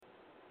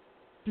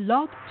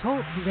Blog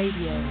Talk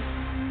Radio.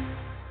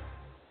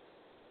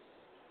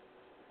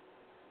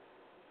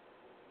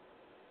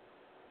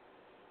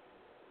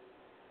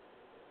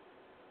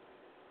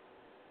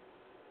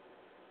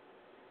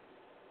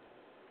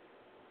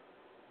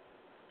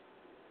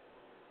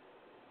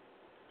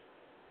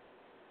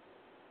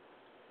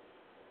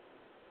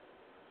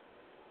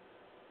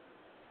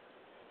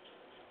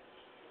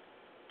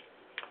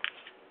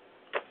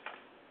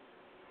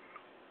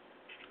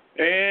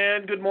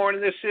 And good morning,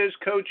 this is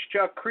Coach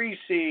Chuck Kriese,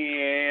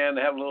 and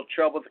I have a little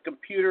trouble with the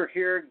computer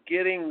here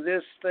getting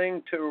this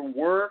thing to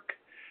work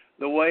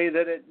the way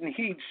that it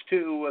needs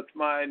to with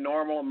my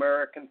normal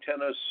American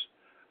tennis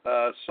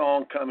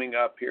song coming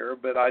up here.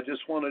 But I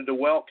just wanted to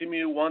welcome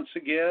you once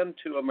again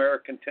to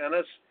American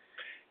Tennis,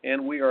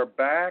 and we are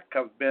back.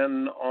 I've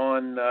been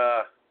on,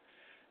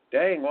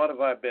 what have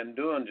I been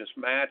doing? Just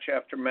match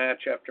after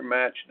match after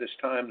match this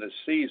time this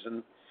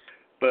season.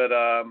 But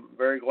I'm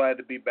very glad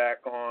to be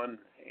back on.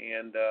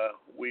 And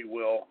we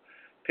will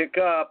pick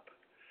up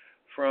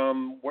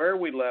from where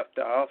we left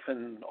off,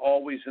 and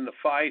always in the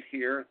fight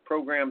here.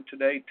 Program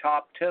today,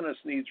 Top Tennis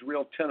Needs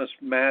Real Tennis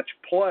Match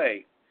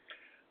Play.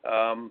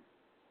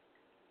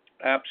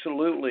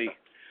 Absolutely.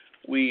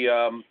 There's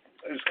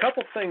a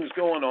couple things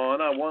going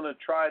on. I want to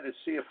try to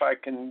see if I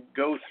can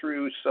go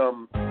through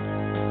some,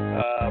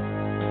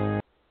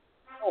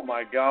 oh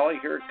my golly,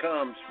 here it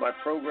comes. My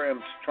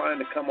program's trying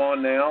to come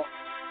on now.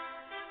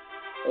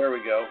 There we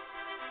go.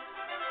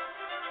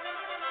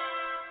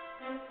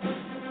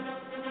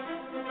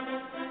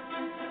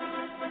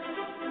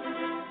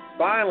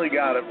 Finally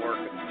got it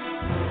working.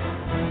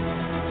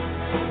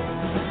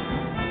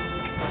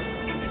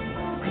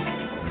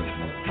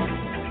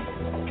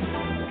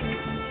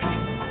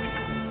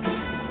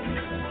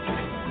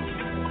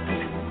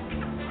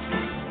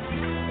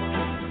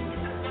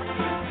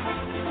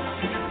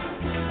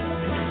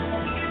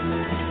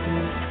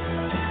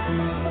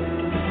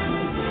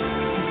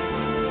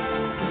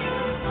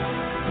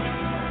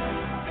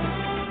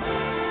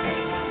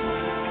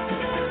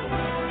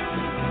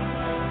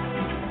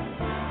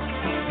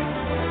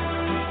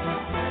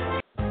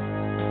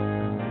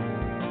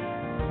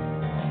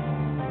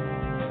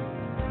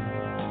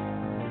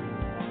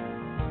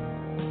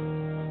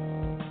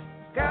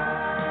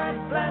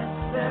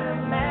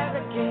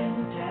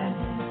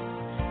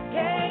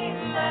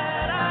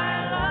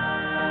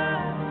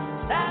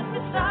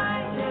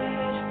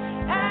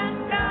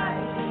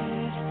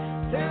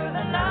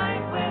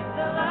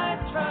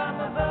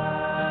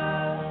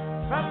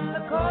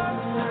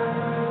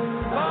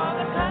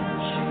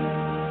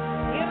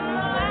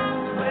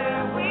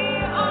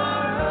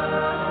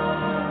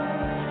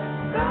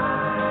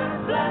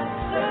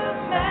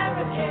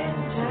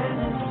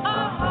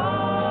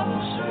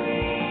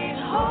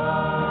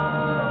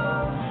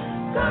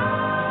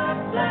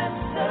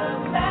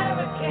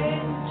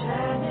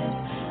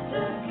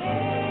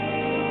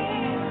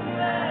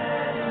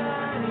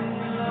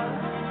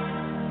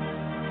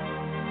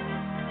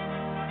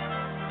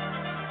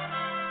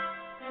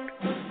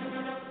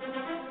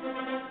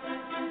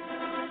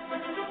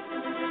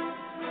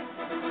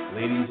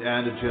 Ladies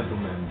and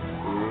gentlemen,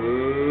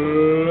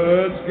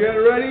 let's get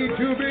ready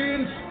to be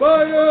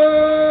inspired!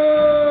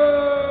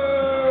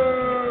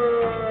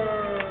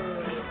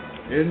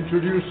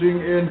 Introducing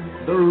in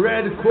the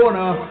red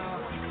corner,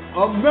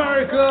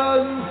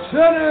 American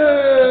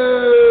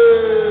Tennis!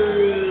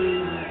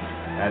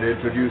 And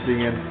introducing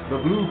in the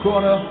blue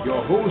corner,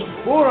 your host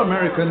for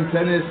American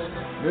Tennis,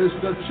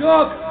 Mr.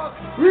 Chuck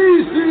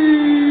Kriese!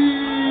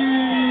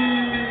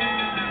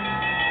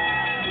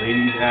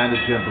 Ladies and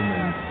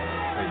gentlemen,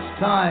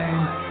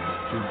 time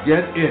to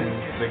get in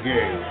the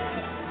game.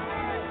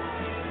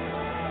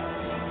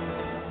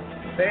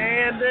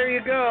 And there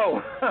you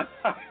go.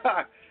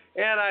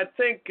 And I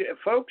think,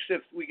 folks,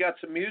 if we got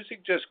some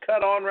music just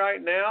cut on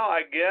right now,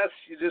 I guess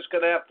you're just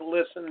going to have to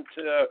listen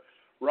to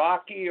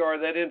Rocky or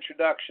that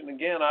introduction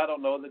again. I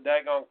don't know. The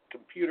daggone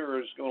computer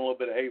is going a little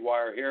bit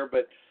haywire here.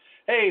 But,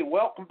 hey,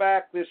 welcome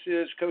back. This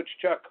is Coach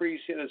Chuck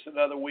Kriese, and it's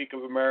another week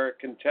of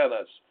American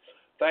Tennis.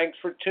 Thanks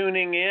for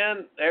tuning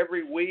in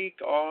every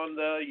week on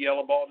the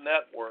Yellow Ball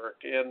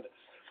Network. And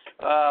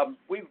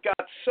we've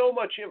got so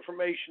much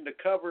information to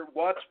cover.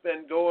 What's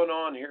been going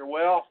on here?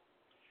 Well,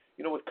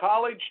 you know, with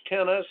college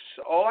tennis,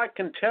 all I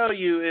can tell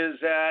you is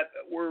that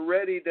we're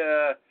ready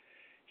to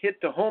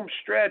hit the home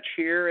stretch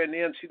here in the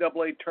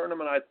NCAA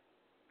tournament.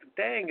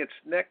 It's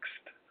next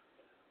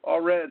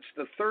already. It's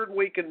the third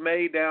week in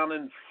May down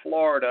in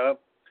Florida.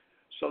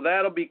 So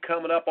that'll be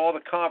coming up. All the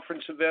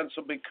conference events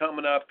will be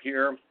coming up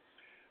here.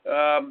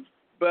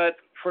 But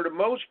for the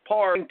most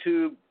part,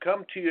 to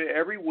come to you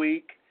every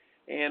week,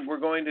 and we're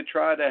going to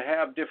try to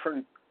have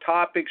different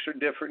topics or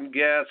different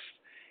guests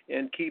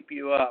and keep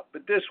you up.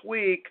 But this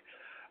week,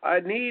 I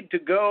need to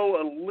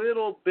go a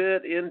little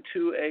bit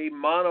into a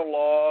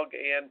monologue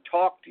and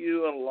talk to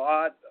you a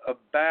lot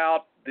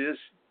about this.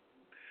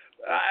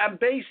 I'm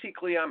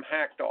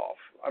hacked off.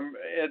 I'm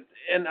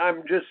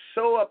just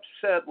so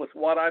upset with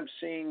what I'm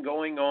seeing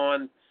going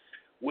on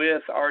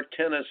with our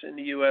tennis in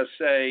the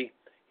USA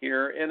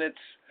here, and it's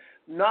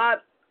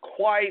not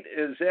quite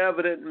as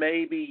evident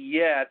maybe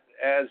yet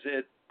as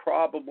it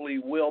probably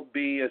will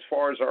be as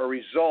far as our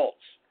results.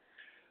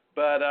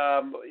 But,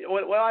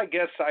 well, I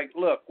guess,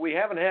 look, we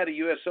haven't had a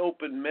U.S.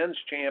 Open men's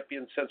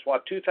champion since,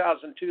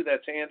 2002.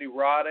 That's Andy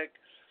Roddick.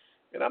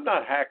 And I'm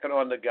not hacking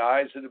on the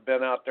guys that have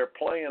been out there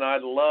playing. I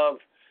love,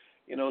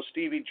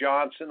 Stevie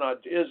Johnson,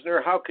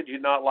 Isner. How could you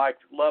not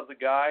love the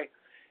guy?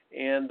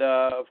 And,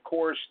 of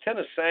course,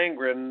 Tennis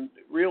Sangren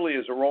really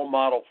is a role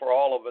model for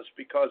all of us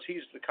because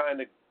he's the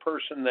kind of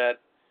person that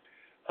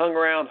hung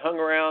around,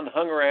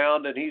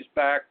 and he's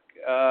back.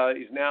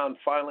 He's now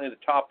finally in the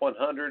top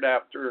 100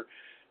 after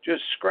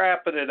just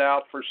scrapping it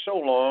out for so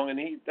long. And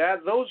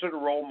those are the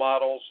role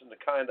models and the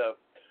kind of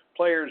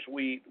players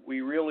we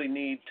really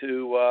need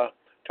to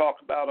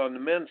talk about on the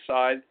men's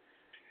side.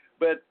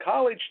 But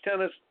college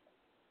tennis,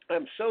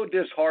 I'm so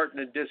disheartened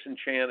and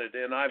disenchanted,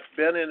 and I've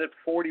been in it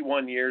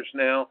 41 years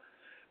now.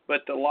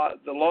 But the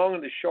long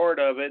and the short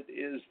of it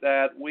is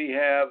that we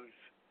have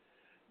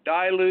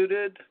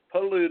diluted,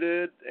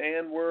 polluted,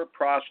 and we're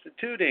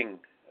prostituting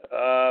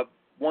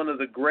one of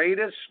the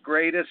greatest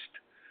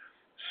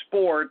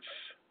sports.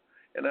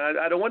 And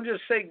I don't want to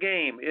just say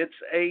game. It's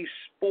a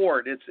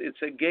sport.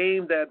 It's a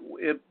game that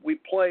we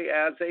play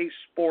as a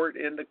sport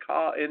in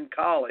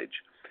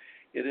college.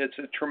 It's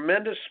a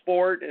tremendous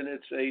sport, and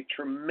it's a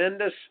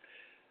tremendously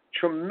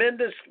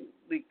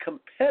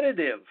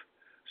competitive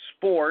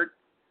sport.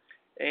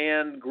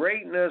 And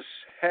greatness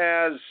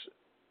has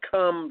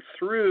come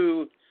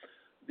through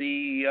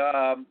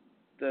the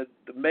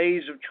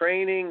maze of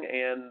training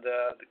and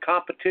the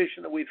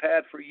competition that we've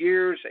had for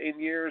years and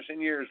years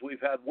and years.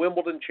 We've had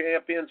Wimbledon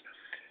champions,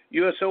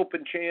 U.S.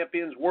 Open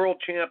champions,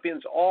 world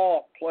champions,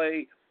 all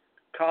play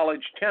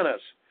college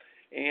tennis.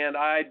 And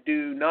I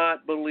do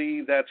not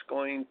believe that's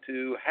going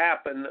to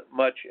happen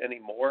much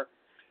anymore,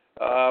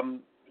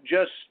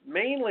 just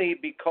mainly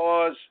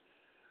because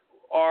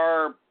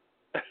our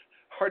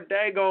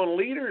daggone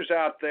leaders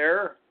out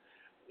there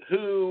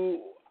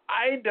who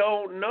I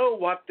don't know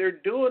what they're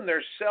doing.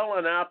 They're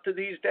selling out to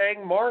these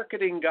dang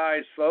marketing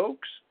guys,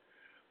 folks.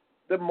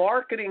 The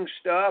marketing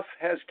stuff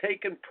has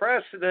taken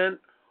precedent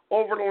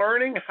over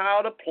learning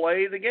how to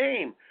play the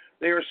game.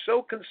 They are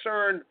so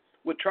concerned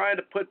with trying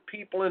to put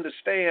people into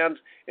stands,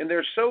 and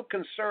they're so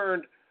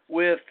concerned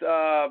with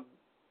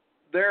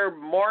their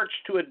march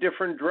to a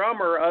different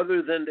drummer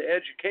other than the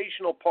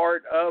educational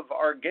part of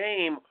our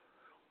game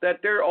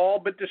that they're all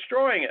but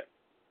destroying it.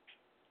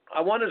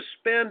 I want to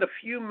spend a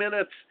few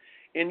minutes,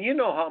 and you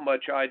know how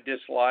much I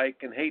dislike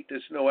and hate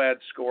this no-ad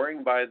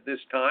scoring by this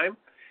time.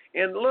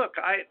 And look,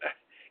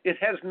 it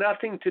has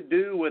nothing to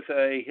do with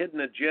a hidden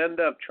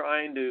agenda of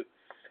trying to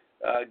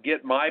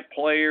get my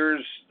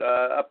players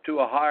up to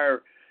a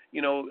higher,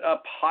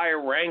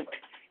 higher ranked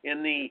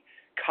in the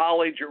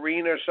college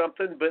arena or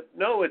something. But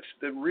no, it's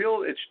the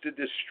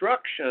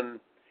destruction.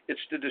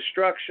 It's the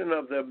destruction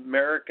of the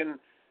American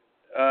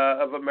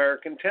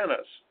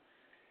tennis.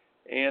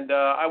 And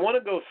I want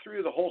to go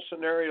through the whole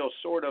scenario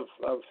sort of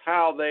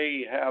how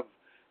they have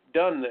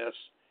done this,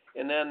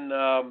 and then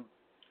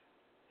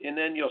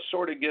you'll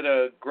sort of get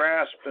a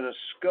grasp and a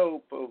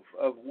scope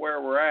of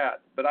where we're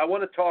at. But I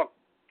want to talk,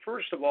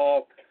 first of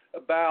all,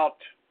 about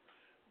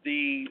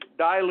the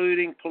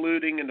diluting,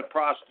 polluting, and the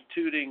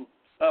prostituting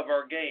of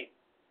our game.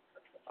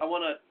 I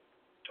want to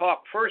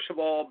talk, first of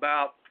all,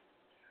 about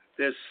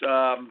this.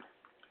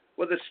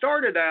 It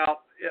started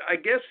out, I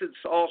guess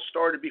it's all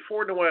started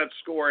before the no-ad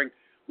scoring.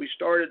 We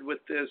started with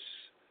this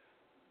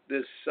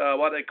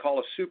what they call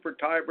a super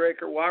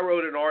tiebreaker. Well, I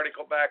wrote an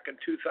article back in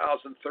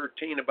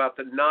 2013 about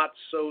the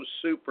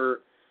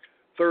not-so-super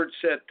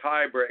third-set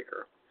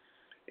tiebreaker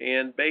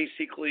and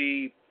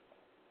basically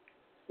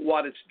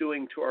what it's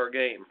doing to our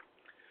game.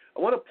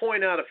 I want to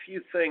point out a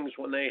few things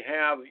when they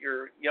have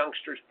your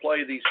youngsters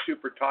play these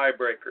super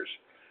tiebreakers.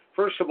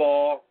 First of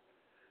all,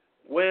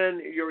 when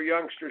your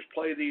youngsters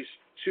play these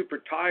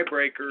super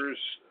tiebreakers,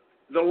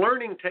 the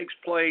learning takes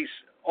place,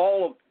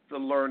 all of the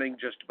learning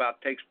just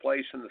about takes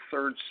place in the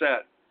third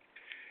set.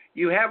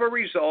 You have a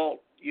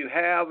result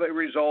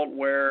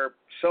where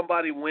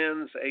somebody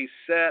wins a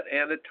set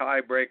and a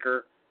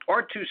tiebreaker,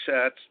 or two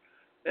sets,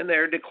 and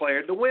they're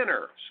declared the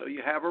winner. So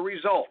you have a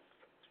result.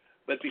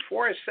 But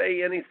before I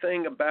say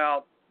anything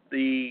about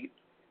the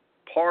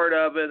part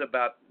of it,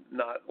 about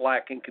not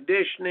lacking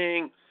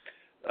conditioning,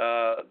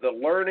 the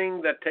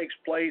learning that takes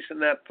place in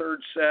that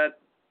third set,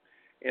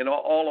 and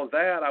all of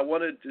that, I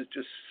wanted to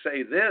just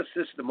say this.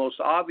 This is the most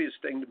obvious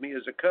thing to me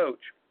as a coach.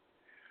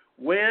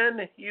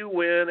 When you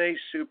win a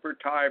super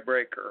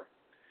tiebreaker,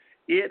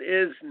 it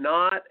is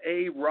not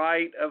a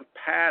rite of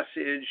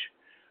passage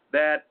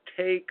that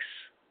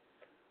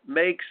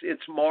makes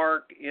its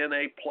mark in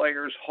a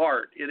player's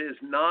heart. It is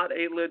not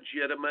a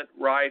legitimate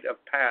rite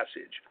of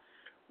passage.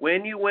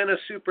 When you win a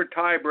super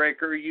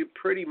tiebreaker, you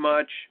pretty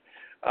much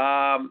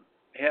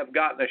have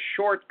gotten a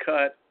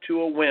shortcut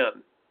to a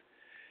win.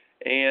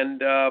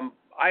 And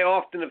I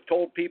often have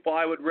told people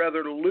I would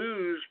rather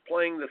lose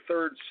playing the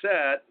third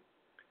set,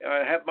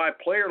 have my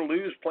player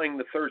lose playing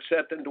the third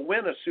set than to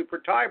win a super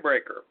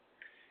tiebreaker.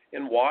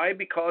 And why?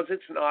 Because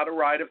it's not a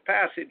rite of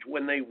passage.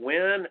 When they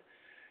win,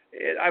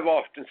 I've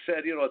often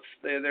said,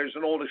 there's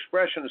an old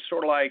expression. It's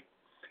sort of like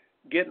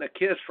getting a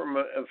kiss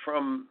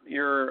from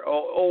your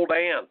old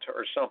aunt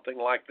or something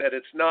like that.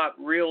 It's not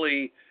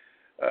really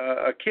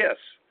a kiss.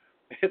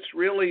 It's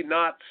really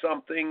not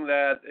something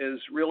that is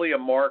really a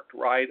marked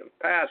rite of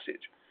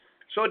passage.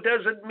 So it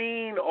doesn't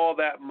mean all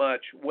that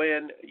much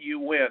when you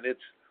win.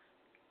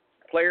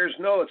 Players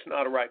know it's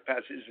not a rite of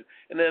passage.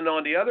 And then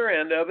on the other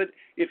end of it,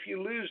 if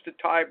you lose the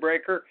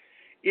tiebreaker,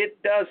 it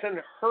doesn't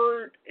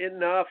hurt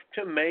enough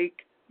to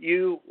make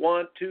you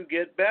want to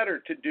get better,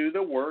 to do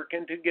the work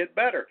and to get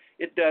better.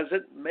 It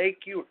doesn't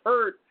make you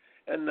hurt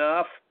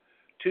enough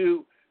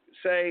to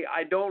say,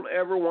 I don't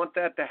ever want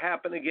that to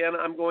happen again.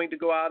 I'm going to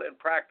go out and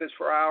practice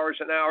for hours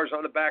and hours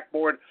on the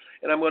backboard,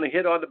 and I'm going to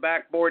hit on the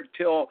backboard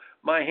till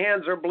my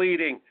hands are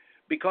bleeding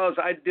because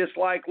I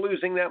dislike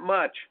losing that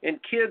much. And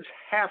kids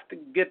have to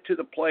get to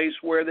the place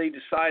where they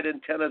decide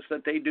in tennis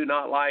that they do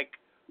not like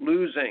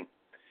losing.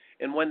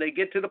 And when they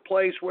get to the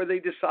place where they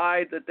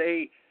decide that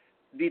they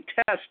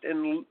detest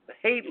and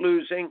hate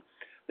losing,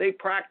 they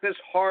practice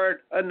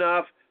hard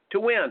enough to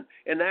win.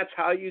 And that's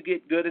how you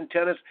get good in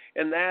tennis,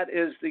 and that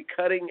is the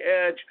cutting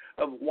edge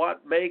of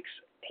what makes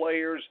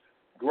players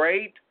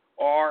great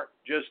or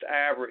just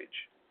average.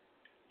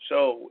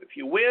 So if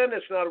you win,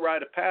 it's not a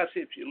rite of passage.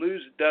 If you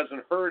lose, it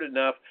doesn't hurt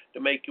enough to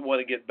make you want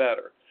to get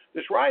better.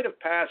 This rite of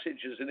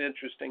passage is an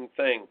interesting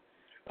thing.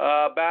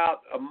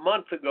 About a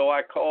month ago,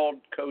 I called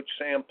Coach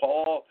Sam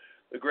Paul,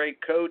 the great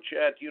coach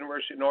at the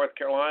University of North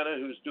Carolina,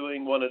 who's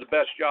doing one of the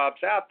best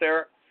jobs out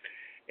there.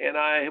 And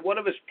one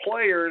of his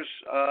players,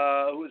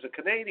 who is a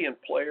Canadian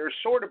player,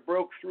 sort of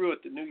broke through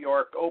at the New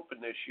York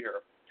Open this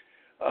year.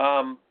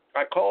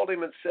 I called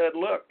him and said,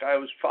 look, I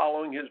was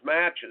following his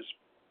matches,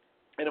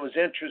 and it was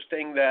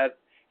interesting that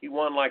he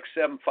won like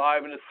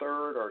 7-5 in the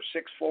third or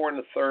 6-4 in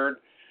the third.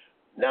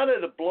 None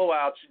of the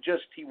blowouts,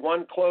 just he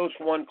won close,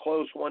 won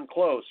close, won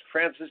close.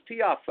 Francis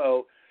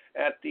Tiafoe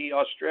at the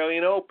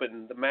Australian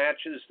Open, the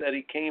matches that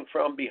he came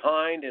from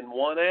behind and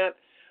won at,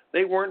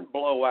 they weren't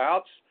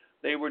blowouts.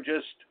 They were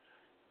just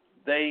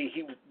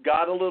he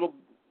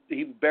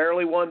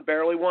barely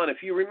won.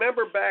 If you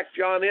remember back,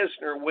 John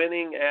Isner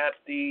winning at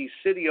the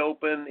City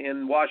Open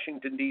in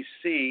Washington,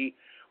 D.C.,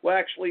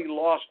 actually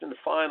lost in the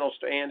finals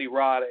to Andy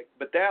Roddick,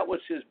 but that was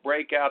his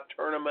breakout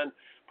tournament.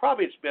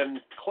 Probably it's been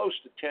close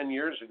to 10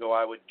 years ago,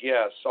 I would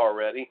guess,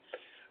 already.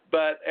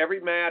 But every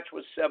match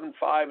was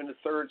 7-5 in the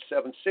third,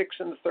 7-6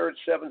 in the third,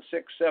 7-6,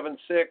 7-6,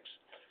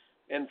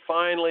 and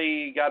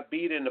finally got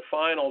beat in the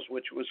finals,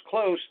 which was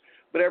close,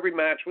 but every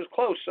match was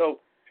close. So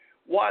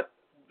what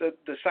the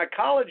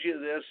psychology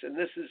of this, and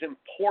this is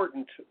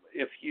important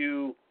if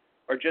you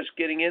are just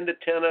getting into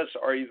tennis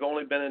or you've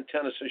only been in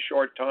tennis a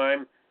short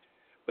time,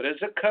 but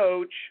as a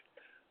coach,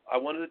 I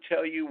wanted to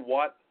tell you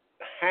what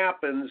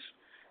happens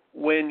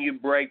when you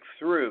break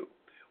through.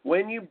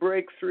 When you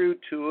break through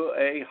to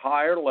a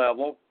higher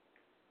level,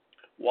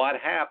 what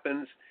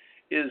happens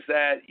is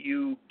that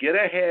you get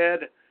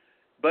ahead,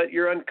 but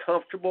you're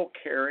uncomfortable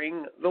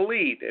carrying the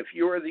lead. If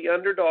you are the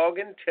underdog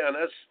in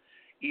tennis,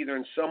 either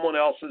in someone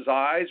else's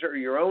eyes or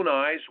your own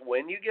eyes,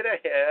 when you get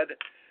ahead,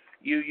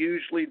 you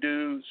usually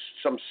do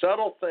some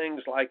subtle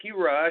things like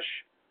you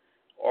rush,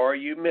 or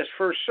you miss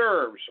first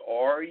serves,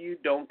 or you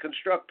don't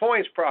construct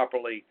points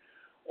properly,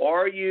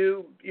 or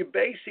you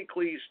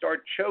basically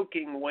start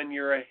choking when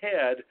you're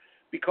ahead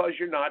because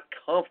you're not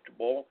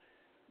comfortable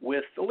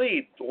with the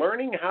lead.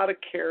 Learning how to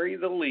carry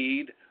the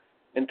lead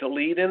and to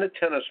lead in a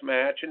tennis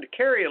match and to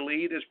carry a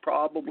lead is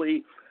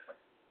probably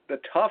the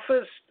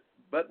toughest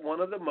but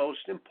one of the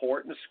most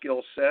important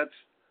skill sets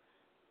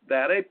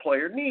that a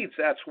player needs.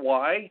 That's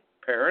why,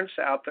 parents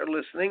out there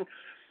listening,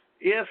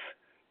 if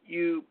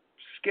you're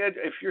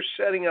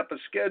setting up a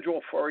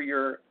schedule for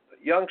your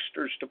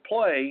youngsters to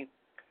play,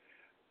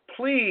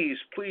 please,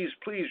 please,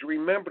 please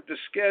remember to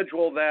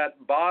schedule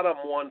that bottom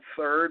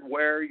 1/3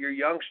 where your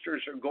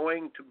youngsters are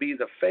going to be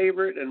the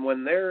favorite and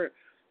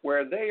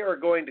where they are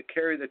going to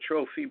carry the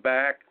trophy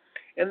back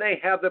and they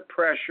have the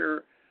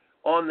pressure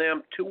on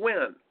them to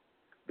win.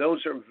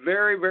 Those are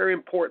very, very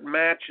important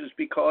matches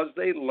because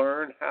they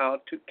learn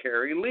how to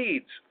carry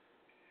leads.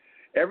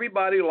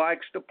 Everybody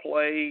likes to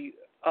play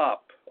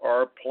up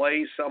or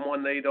play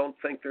someone they don't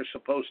think they're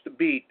supposed to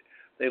beat.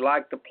 They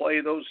like to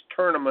play those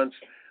tournaments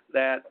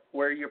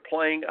where you're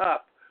playing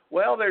up.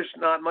 Well, there's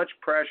not much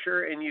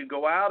pressure and you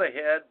go out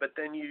ahead, but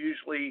then you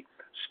usually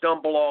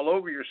stumble all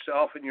over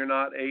yourself and you're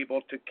not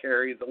able to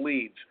carry the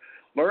leads.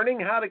 Learning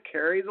how to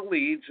carry the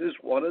leads is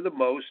one of the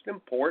most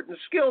important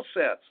skill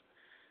sets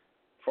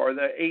for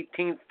the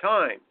 18th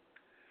time.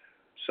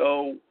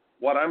 So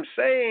what I'm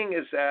saying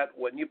is that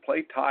when you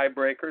play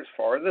tiebreakers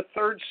for the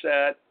third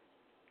set,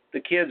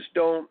 the kids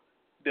don't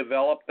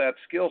develop that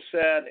skill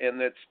set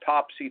and it's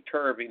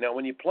topsy-turvy. Now,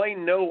 when you play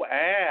no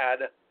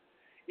ad,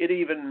 it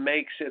even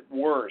makes it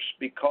worse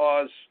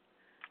because,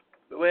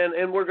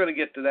 and we're going to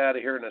get to that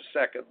here in a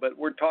second, but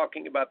we're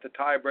talking about the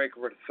tiebreaker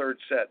for the third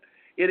set.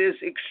 It is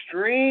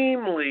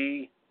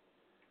extremely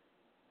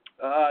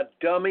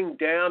dumbing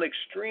down,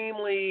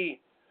 extremely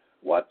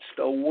what's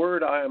the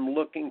word I am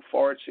looking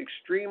for? It's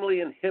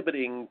extremely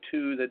inhibiting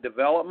to the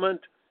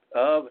development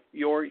of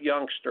your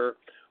youngster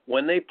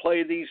when they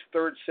play these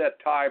third set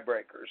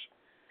tiebreakers.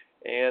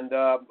 And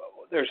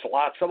there's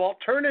lots of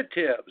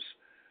alternatives.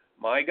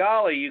 My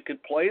golly, you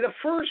could play the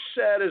first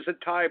set as a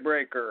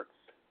tiebreaker.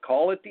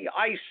 Call it the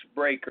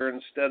icebreaker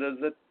instead of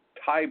the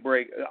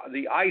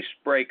the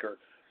icebreaker.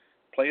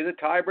 Play the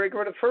tiebreaker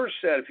for the first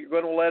set. If you're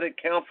going to let it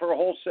count for a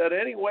whole set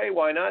anyway,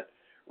 why not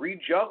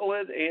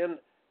rejuggle it and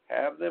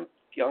have them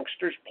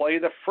youngsters play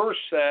the first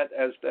set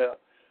as the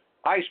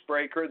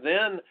icebreaker?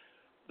 Then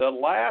the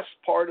last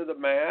part of the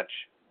match,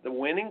 the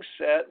winning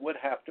set, would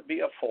have to be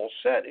a full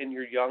set, and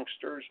your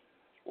youngsters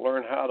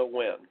learn how to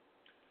win.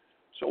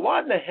 So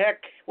what in the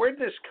heck, where did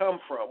this come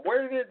from?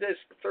 Where did this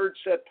third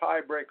set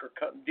tiebreaker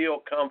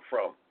deal come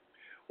from?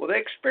 Well, they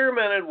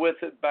experimented with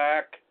it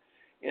back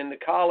in the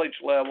college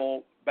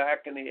level back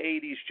in the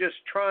 80s, just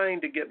trying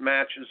to get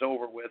matches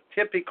over with.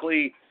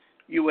 Typically,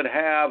 you would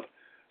have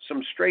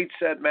some straight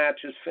set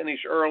matches finish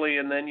early,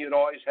 and then you'd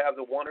always have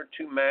the one or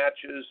two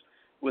matches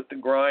with the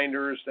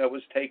grinders that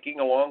was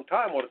taking a long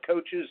time. Well, the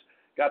coaches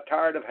got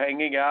tired of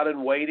hanging out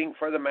and waiting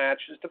for the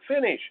matches to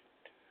finish.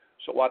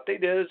 So what they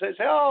did is they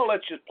said,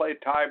 let's just play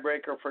a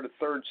tiebreaker for the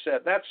third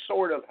set. That's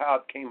sort of how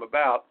it came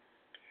about.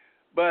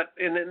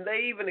 And then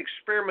they even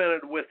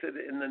experimented with it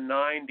in the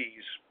 90s.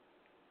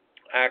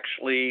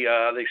 Actually,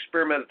 they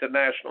experimented at the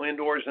National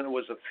Indoors, and it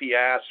was a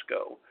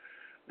fiasco.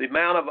 The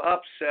amount of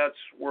upsets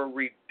were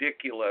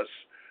ridiculous.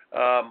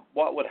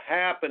 What would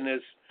happen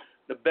is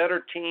the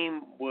better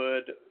team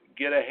would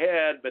get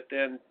ahead, but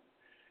then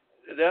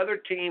the other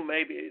team,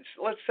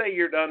 let's say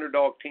you're the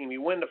underdog team.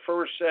 You win the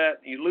first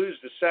set, you lose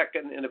the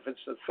second, and if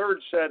it's the third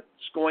set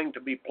that's going to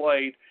be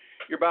played,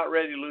 you're about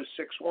ready to lose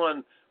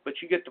 6-1, but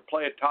you get to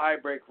play a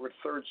tiebreaker for a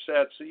third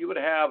set, so you would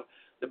have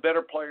the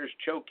better players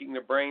choking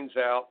their brains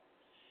out.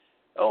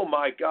 Oh,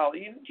 my God.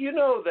 Do you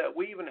know that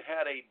we even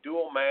had a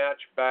dual match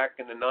back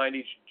in the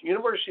 90s?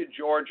 University of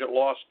Georgia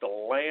lost to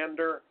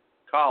Lander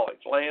College,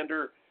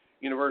 Lander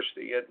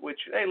University, which,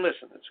 hey,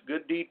 listen, it's a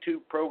good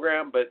D2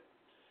 program, but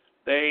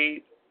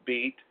they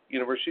beat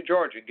University of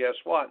Georgia. Guess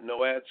what?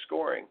 No ad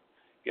scoring.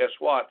 Guess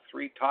what?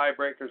 3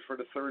 tiebreakers for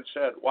the third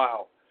set.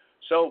 Wow.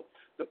 So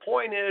the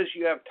point is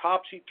you have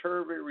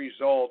topsy-turvy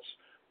results,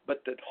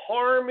 but the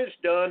harm is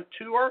done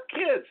to our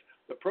kids.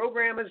 The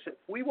program is, if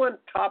we want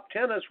top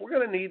tennis, we're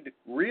going to need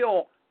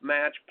real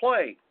match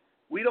play.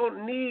 We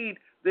don't need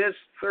this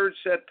third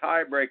set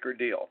tiebreaker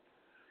deal.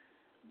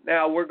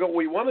 Now,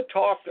 we want to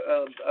talk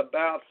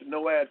about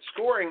no ad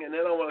scoring, and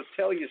then I want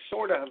to tell you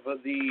sort of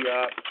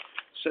the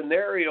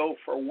scenario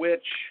for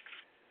which,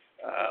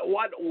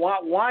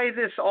 why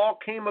this all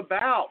came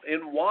about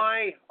and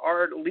why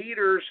our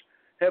leaders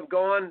have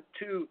gone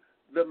to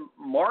the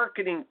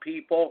marketing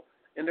people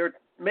and they're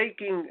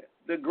making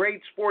the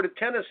great sport of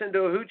tennis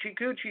into a hoochie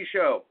coochie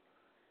show.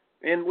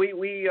 And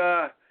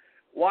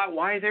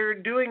why they're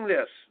doing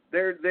this?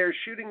 They're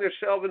shooting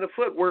themselves in the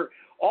foot. Where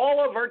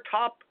all of our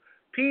top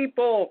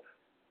people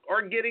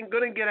are going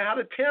to get out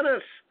of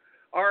tennis.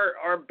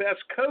 Our best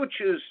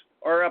coaches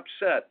are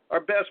upset.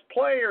 Our best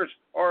players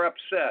are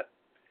upset.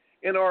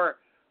 And our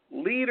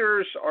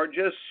leaders are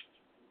just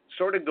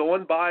sort of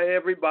going by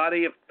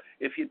everybody.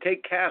 If you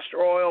take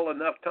castor oil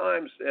enough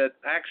times, that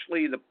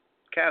actually the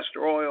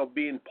castor oil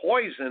being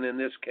poison in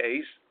this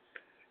case,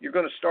 you're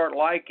going to start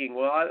liking.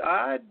 Well,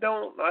 I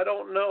don't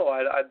know.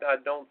 I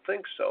don't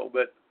think so.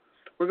 But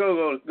we're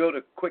going to go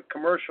to quick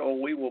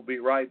commercial. We will be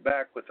right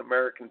back with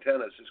American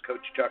Tennis. This is Coach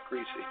Chuck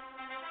Kriese.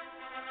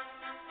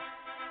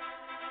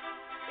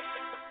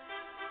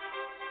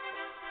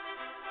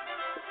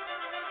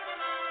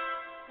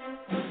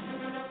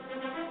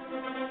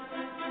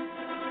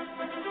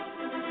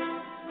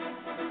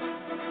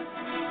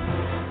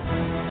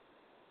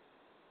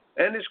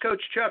 And it's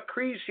Coach Chuck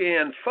Kriese,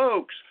 and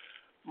folks,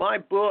 my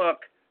book,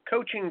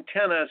 Coaching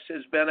Tennis,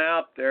 has been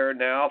out there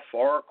now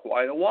for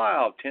quite a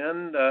while.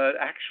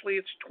 Actually,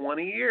 it's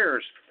 20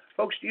 years.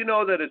 Folks, do you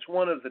know that it's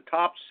one of the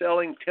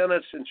top-selling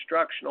tennis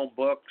instructional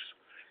books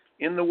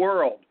in the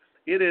world?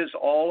 It is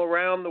all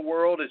around the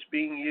world. It's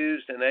being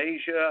used in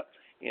Asia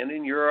and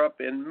in Europe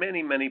and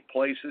many, many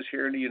places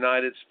here in the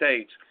United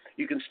States.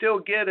 You can still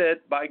get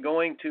it by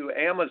going to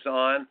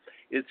Amazon.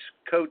 It's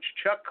Coach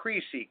Chuck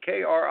Kriese,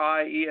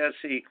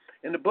 Kriese.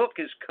 And the book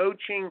is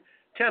Coaching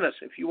Tennis.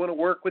 If you want to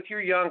work with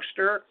your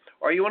youngster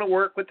or you want to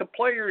work with the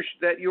players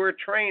that you are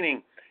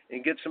training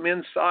and get some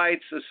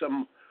insights of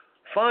some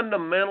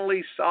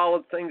fundamentally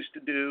solid things to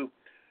do,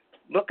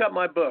 look up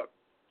my book,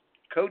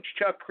 Coach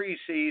Chuck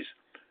Kriese's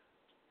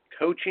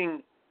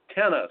Coaching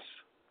Tennis.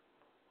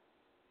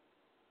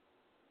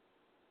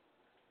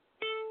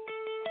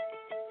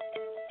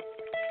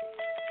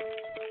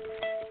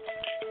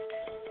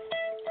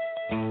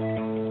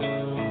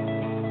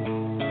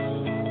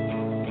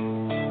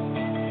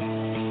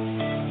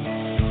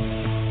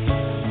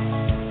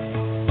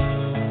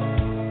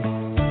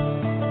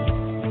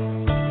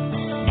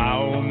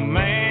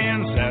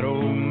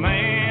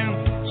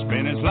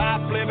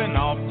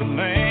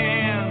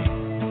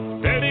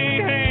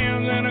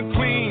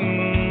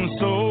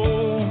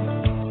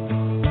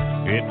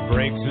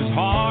 breaks his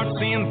heart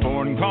seeing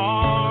foreign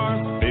cars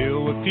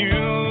filled with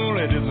fuel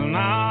it isn't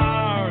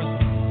ours,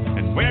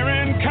 and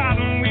wearing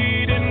cotton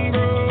we didn't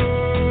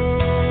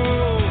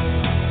grow.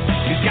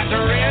 He's got the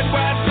red,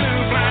 white, blue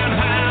flying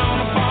high on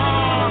the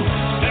farm,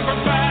 Semper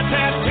Fi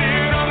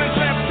tattooed on his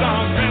left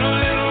arm, spent a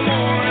little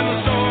more in the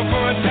store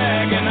for a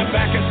tag, and the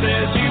back it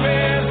says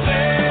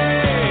USA.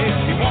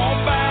 He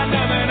won't buy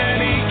nothing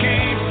that he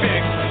can't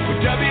fix.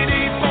 With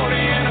WD-40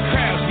 and a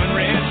Craftsman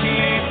wrench, he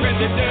ain't afraid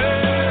to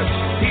dust.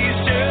 He's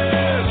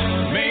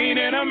just made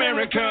in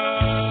America.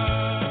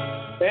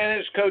 And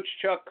it's Coach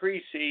Chuck Kriese,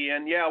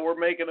 and yeah, we're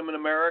making them in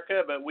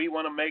America, but we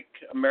want to make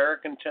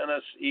American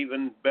tennis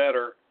even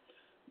better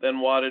than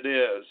what it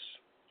is.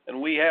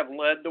 And we have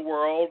led the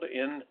world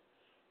in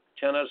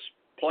tennis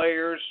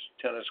players,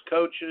 tennis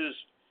coaches,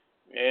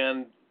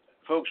 and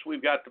folks,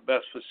 we've got the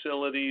best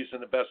facilities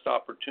and the best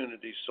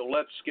opportunities. So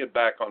let's get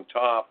back on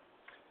top.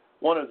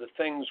 One of the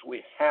things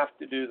we have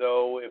to do,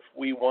 though, if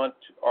we want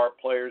our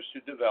players to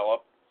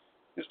develop,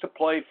 is to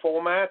play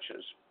full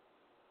matches.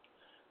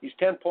 These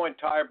 10-point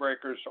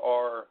tiebreakers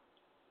are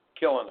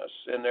killing us,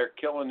 and they're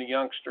killing the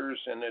youngsters,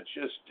 and it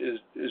just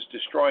is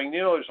destroying.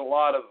 You know, there's a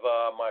lot of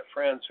my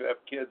friends who have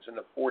kids in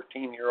the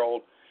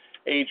 14-year-old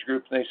age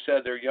group, and they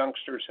said their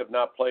youngsters have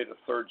not played a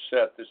third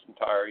set this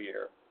entire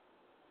year.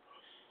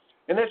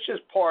 And that's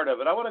just part of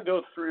it. I want to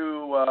go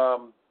through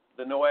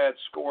the no-ad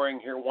scoring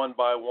here one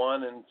by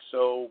one, and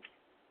so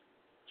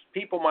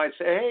people might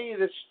say, hey,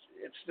 it's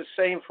the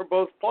same for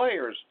both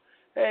players.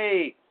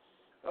 Hey,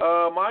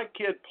 my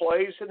kid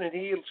plays it and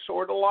he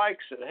sort of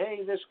likes it.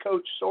 Hey, this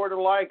coach sort of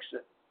likes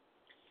it.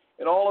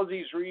 And all of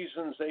these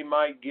reasons they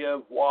might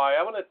give why.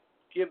 I want to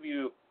give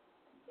you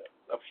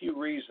a few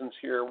reasons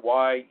here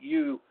why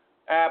you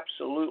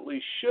absolutely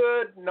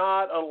should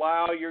not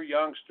allow your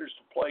youngsters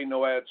to play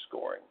no-ad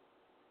scoring.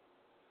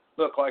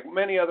 Look, like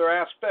many other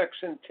aspects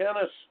in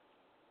tennis,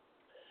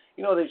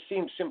 you know, they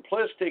seem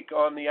simplistic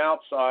on the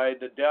outside,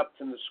 the depth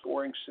in the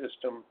scoring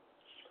system.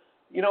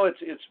 You know,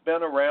 it's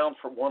been around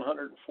for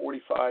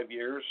 145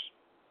 years,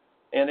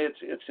 and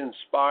it's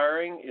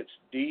inspiring. It's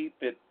deep.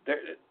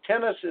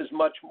 Tennis is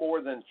much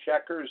more than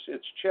checkers.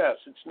 It's chess.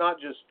 It's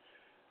not just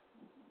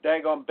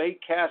daggone bait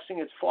casting.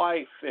 It's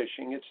fly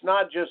fishing. It's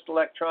not just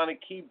electronic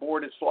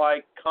keyboard. It's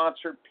like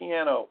concert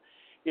piano.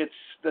 It's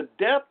the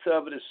depth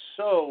of it is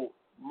so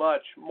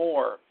much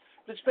more.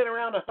 But it's been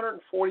around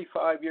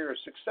 145 years.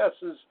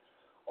 Successes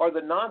are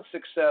the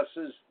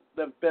non-successes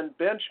that have been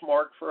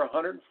benchmarked for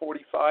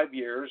 145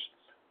 years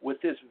with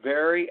this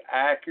very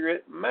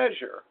accurate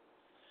measure.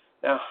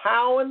 Now,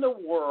 how in the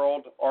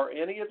world are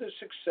any of the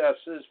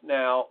successes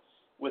now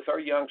with our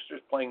youngsters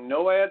playing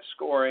no-ad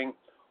scoring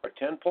or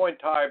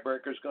 10-point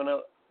tiebreakers going to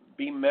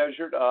be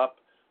measured up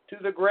to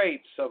the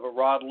greats of a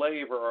Rod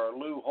Laver or a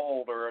Lou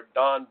Holt or a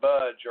Don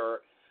Budge or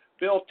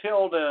Bill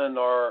Tilden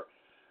or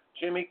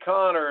Jimmy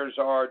Connors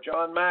or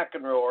John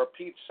McEnroe or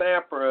Pete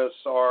Sampras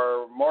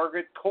or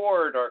Margaret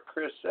Court or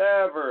Chris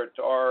Evert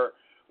or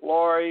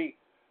Laurie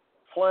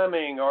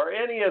Fleming or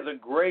any of the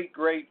great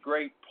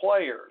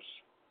players?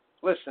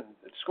 Listen,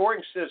 the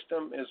scoring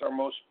system is our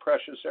most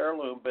precious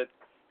heirloom, but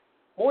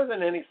more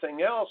than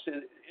anything else,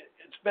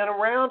 it's been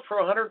around for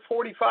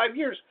 145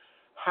 years.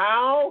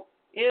 How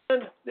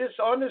on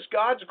this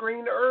God's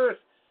green earth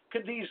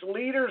could these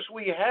leaders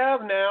we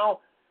have now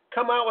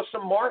come out with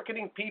some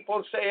marketing people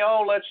and say,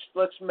 "Oh,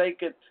 let's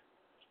make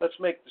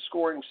the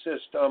scoring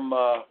system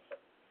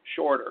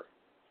shorter"?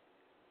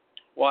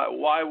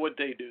 Why would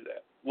they do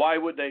that? Why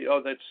would they?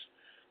 Oh,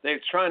 they're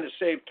trying to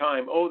save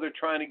time. Oh, they're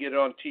trying to get it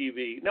on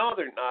TV. No,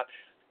 they're not.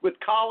 With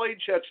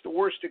college, that's the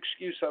worst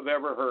excuse I've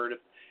ever heard.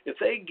 If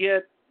they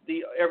get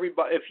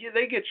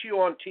they get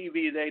you on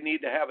TV, they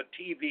need to have a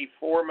TV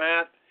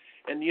format,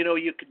 and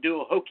you could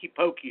do a hokey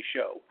pokey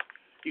show.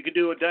 You could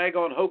do a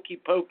daggone hokey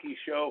pokey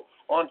show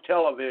on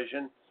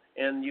television,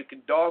 and you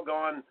could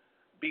doggone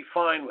be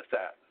fine with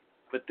that.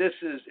 But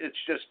it's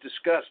just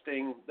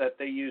disgusting that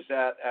they use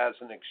that as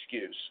an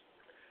excuse.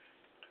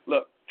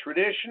 Look,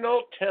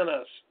 traditional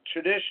tennis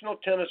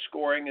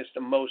scoring is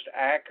the most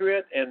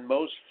accurate and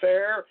most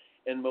fair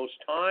and most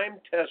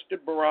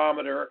time-tested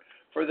barometer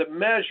for the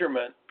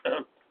measurement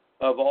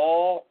of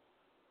all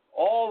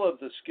of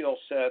the skill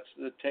sets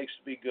that it takes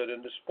to be good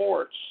in the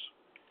sports.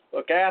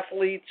 Look,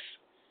 athletes,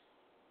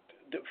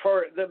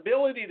 for the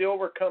ability to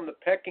overcome the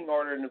pecking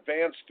order and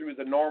advance through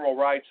the normal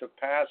rites of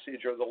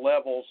passage or the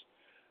levels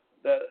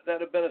that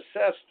have been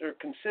assessed or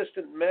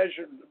consistent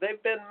measured,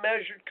 they've been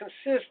measured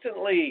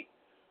consistently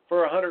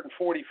for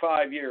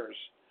 145 years.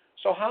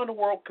 So how in the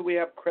world could we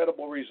have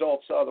credible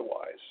results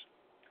otherwise?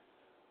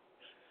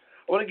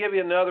 I want to give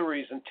you another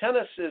reason.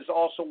 Tennis is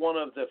also one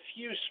of the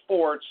few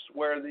sports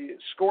where the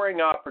scoring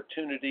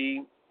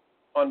opportunity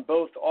on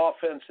both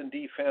offense and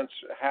defense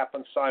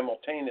happens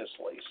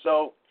simultaneously.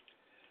 So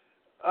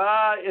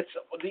it's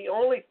the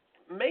only,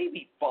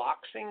 maybe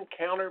boxing,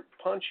 counter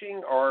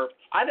punching, or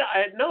I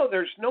know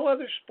there's no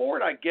other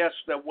sport, I guess,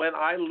 that when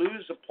I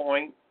lose a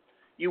point,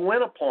 you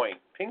win a point.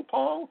 Ping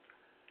pong?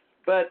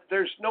 But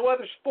there's no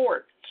other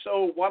sport.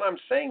 So what I'm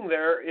saying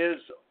there is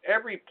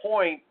every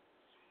point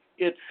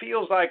it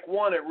feels like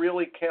 1, it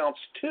really counts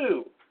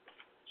 2.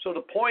 So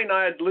the point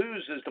I'd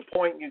lose is the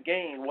point you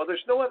gain. Well,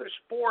 there's no other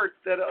sport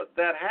that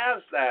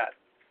has that.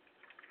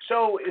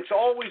 So it's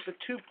always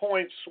a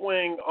 2-point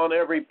swing on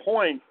every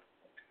point.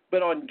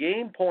 But on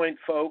game point,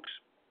 folks,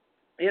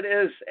 it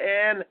is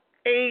an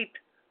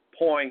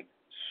 8-point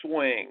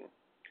swing.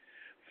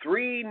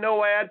 3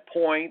 no-add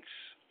points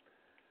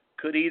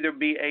could either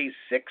be a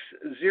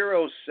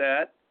 6-0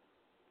 set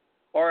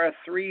or a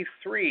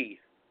 3-3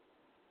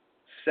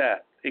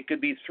 set. It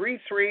could be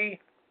 3-3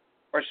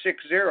 or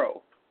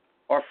 6-0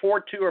 or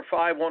 4-2 or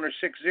 5-1 or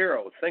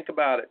 6-0. Think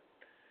about it.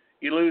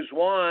 You lose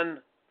 1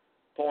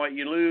 point,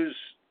 you lose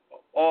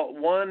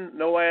 1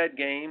 no-add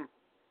game,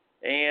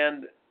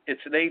 and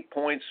it's an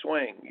 8-point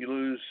swing. You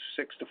lose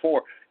 6-4.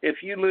 If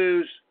you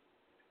lose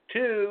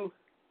 2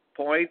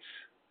 points,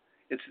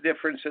 it's a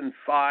difference in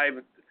 5.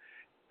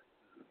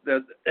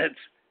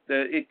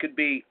 It could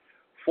be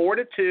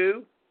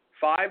 4-2,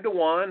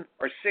 5-1,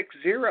 or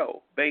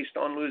 6-0 based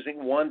on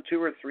losing 1,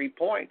 2, or 3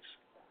 points.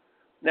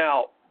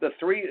 Now,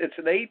 it's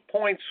an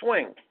 8-point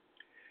swing.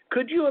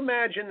 Could you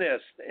imagine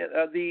this?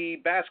 The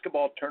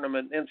basketball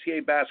tournament,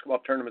 NCAA basketball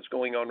tournament's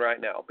going on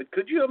right now. But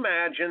could you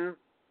imagine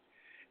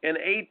an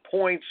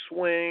 8-point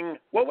swing?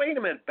 Well, wait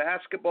a minute.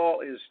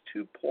 Basketball is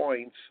 2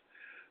 points.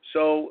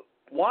 So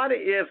what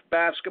if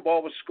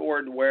basketball was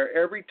scored where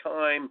every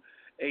time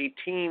a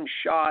team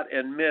shot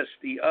and missed,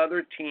 the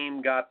other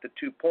team got the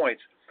 2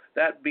 points?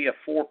 That'd be a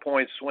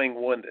 4-point swing,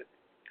 wouldn't it?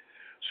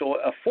 So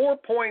a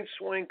 4-point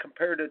swing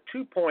compared to a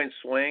 2-point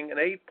swing, an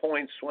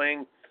 8-point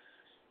swing.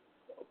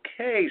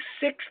 Okay,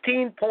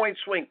 16-point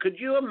swing. Could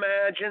you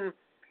imagine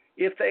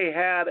if they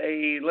had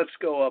a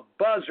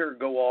buzzer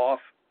go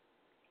off?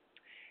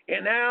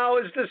 And now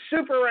is the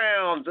super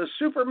round, the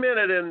super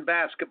minute in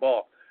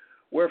basketball,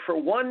 where for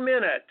 1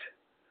 minute,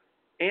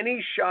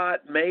 any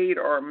shot made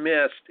or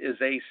missed is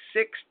a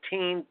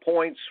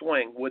 16-point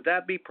swing. Would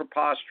that be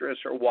preposterous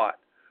or what?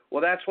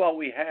 Well, that's what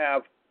we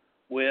have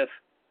with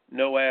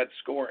no-ad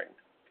scoring.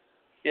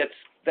 It's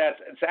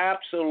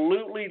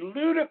absolutely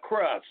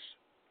ludicrous.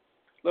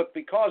 Look,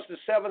 because the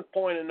 7th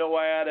point in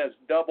no-ad has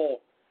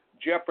double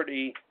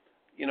jeopardy,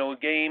 a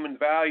game and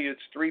value,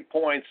 it's 3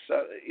 points.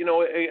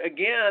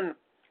 Again,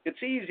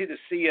 it's easy to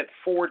see at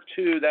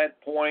 4-2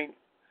 that point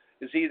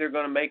is either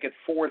going to make it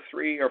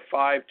 4-3 or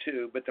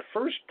 5-2. But the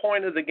first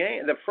point of the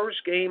game, the first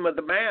game of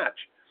the match,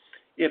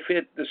 if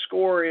the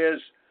score is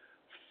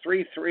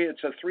 3-3,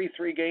 it's a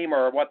 3-3 game,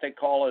 or what they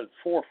call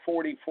a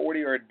 4-40-40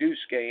 or a deuce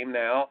game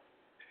now.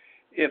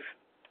 If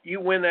you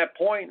win that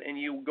point and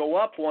you go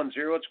up 1-0,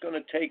 it's going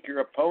to take your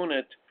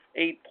opponent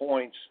 8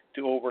 points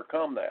to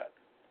overcome that.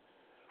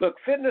 Look,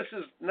 fitness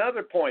is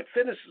another point.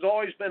 Fitness has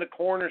always been a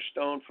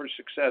cornerstone for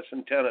success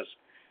in tennis.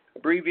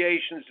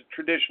 Abbreviations of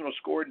traditional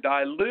score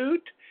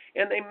dilute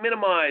and they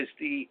minimize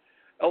the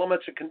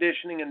elements of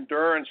conditioning,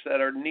 endurance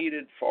that are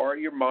needed for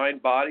your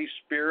mind, body,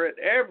 spirit,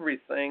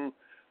 everything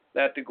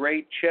that the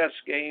great chess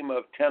game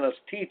of tennis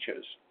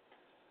teaches.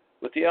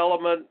 With the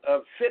element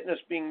of fitness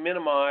being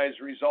minimized,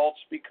 results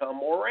become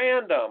more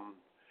random.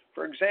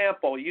 For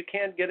example, you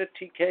can't get a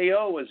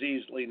TKO as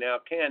easily now,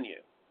 can you?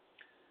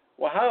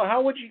 Well,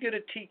 how would you get a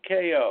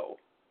TKO?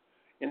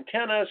 In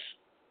tennis,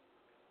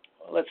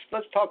 let's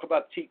talk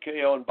about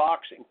TKO in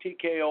boxing.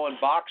 TKO in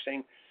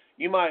boxing,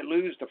 you might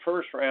lose the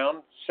first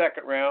round,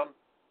 second round,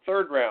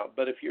 third round.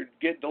 But if you're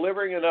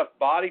delivering enough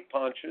body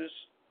punches,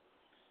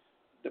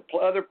 the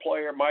other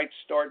player might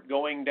start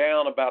going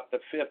down about the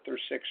 5th or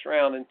 6th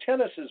round. And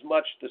tennis is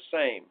much the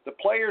same. The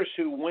players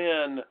who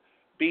win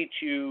beat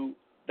you,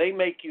 they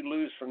make you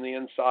lose from the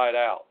inside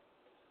out.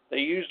 They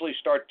usually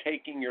start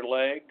taking your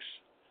legs,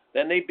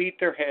 then they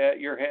beat your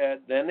head,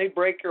 then they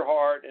break your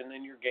heart, and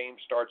then your game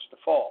starts to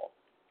fall.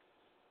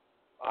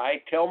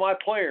 I tell my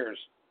players,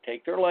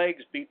 take their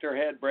legs, beat their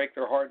head, break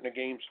their heart, and the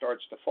game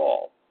starts to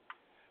fall.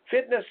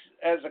 Fitness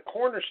as a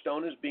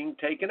cornerstone is being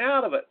taken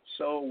out of it.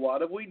 So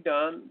what have we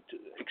done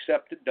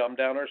except to dumb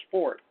down our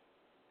sport?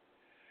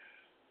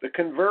 The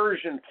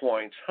conversion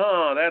points.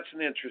 That's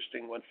an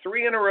interesting one.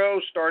 3 in a row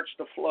starts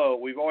to flow.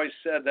 We've always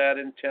said that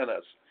in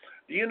tennis.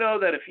 Do you know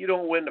that if you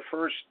don't win the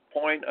first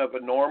point of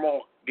a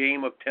normal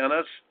game of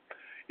tennis,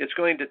 it's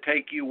going to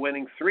take you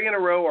winning 3 in a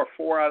row or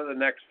 4 out of the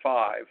next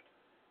 5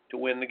 to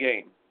win the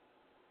game?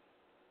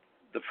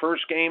 The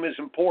first game is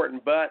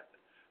important, but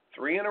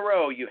 3 in a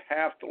row, you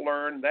have to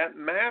learn that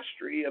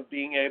mastery of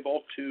being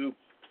able to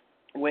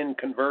win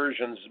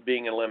conversions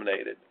being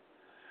eliminated.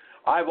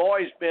 I've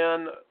always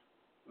been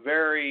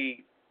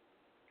very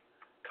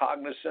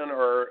cognizant,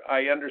 or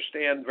I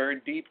understand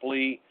very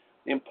deeply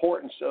the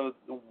importance of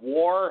the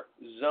war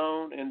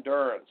zone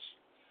endurance.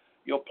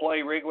 You'll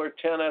play regular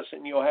tennis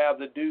and you'll have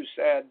the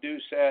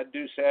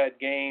deuce-ad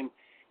game,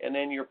 and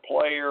then your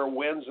player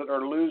wins it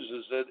or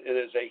loses it. It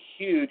is a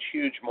huge,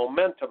 huge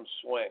momentum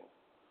swing.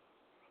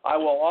 I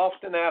will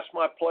often ask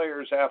my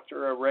players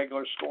after a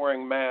regular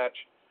scoring match,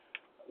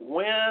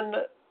 when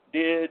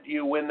did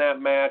you win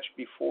that match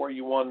before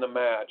you won the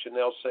match? And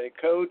they'll say,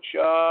 Coach,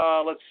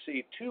 let's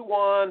see,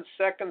 2-1,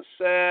 second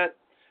set,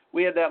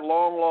 we had that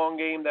long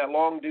game, that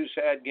long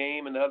deuce-ad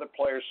game, and the other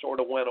players sort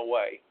of went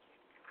away.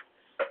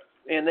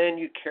 And then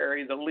you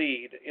carry the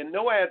lead. In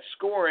no-ad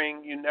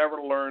scoring, you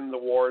never learn the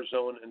war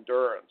zone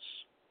endurance.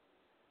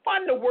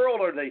 What in the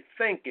world are they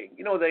thinking?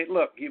 You know,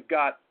 you've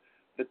got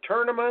the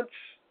tournaments,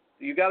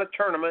 you've got a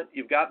tournament,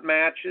 you've got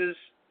matches,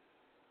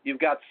 you've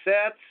got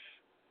sets,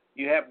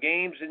 you have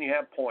games, and you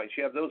have points.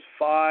 You have those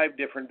 5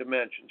 different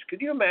dimensions.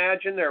 Could you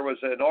imagine there was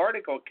an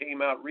article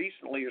came out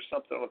recently or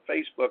something on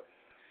Facebook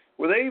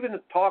were they even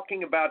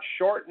talking about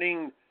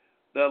shortening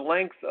the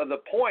length of the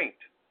point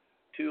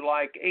to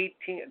like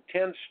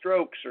 10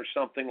 strokes or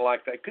something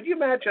like that? Could you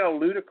imagine how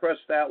ludicrous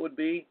that would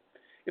be?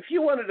 If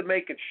you wanted to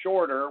make it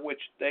shorter, which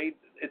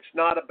it's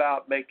not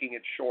about making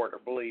it shorter,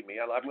 believe me.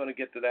 I'm going to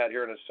get to that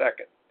here in a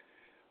second.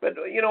 But,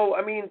 you know,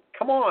 I mean,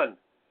 come on.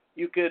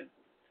 You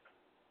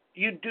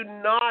do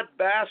not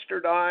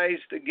bastardize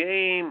the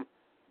game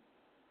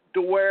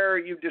to where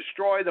you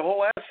destroy the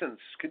whole essence.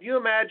 Could you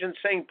imagine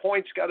saying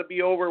points got to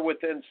be over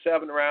within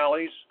 7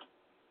 rallies?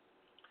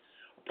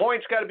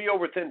 Points got to be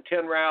over within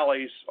 10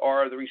 rallies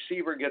or the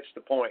receiver gets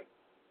the point.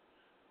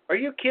 Are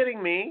you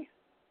kidding me?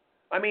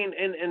 I mean,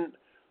 and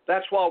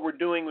that's what we're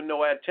doing with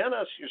no-ad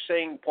tennis. You're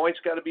saying points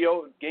got to be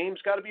over, games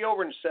got to be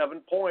over in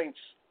 7 points.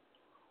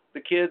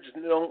 The kids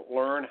don't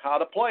learn how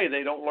to play.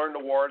 They don't learn the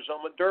war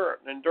zone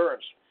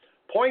endurance.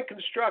 Point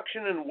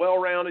construction and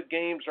well-rounded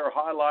games are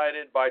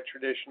highlighted by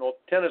traditional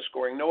tennis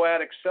scoring. No-ad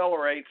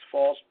accelerates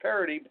false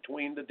parity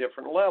between the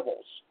different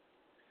levels.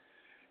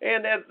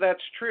 And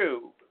that's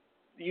true.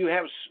 You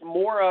have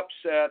more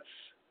upsets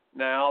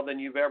now than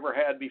you've ever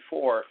had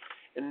before.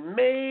 And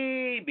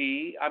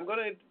maybe, I'm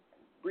going to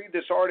read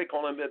this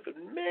article in a bit, but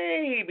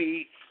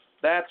maybe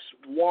that's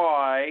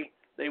why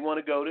they want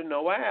to go to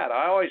no-ad.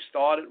 I always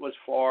thought it was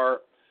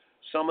for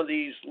some of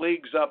these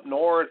leagues up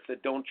north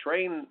that don't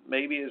train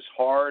maybe as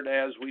hard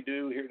as we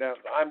do here down.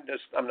 I'm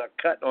not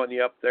cutting on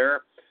you up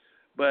there,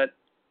 but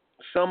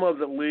some of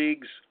the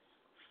leagues,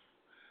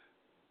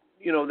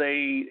 you know,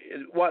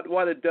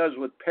 what it does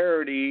with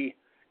parity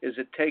is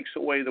it takes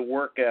away the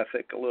work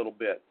ethic a little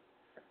bit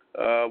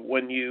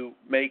when you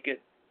make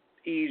it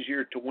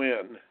easier to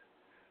win.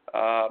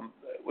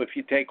 If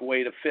you take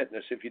away the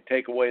fitness, if you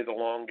take away the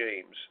long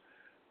games,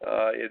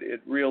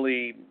 it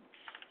really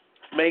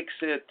makes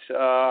it,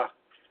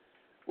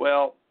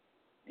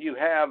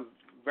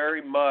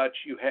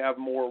 you have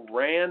more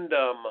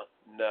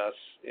randomness,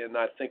 and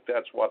I think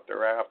that's what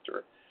they're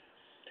after.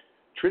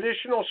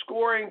 Traditional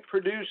scoring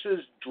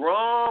produces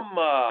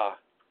drama.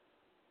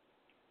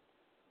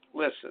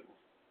 Listen,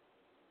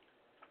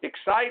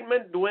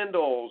 excitement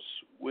dwindles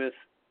with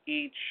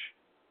each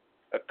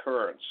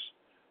occurrence.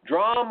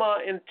 Drama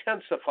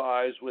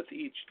intensifies with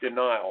each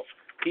denial.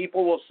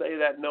 People will say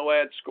that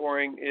no-ad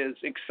scoring is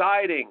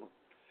exciting.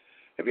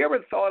 Have you ever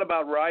thought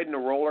about riding a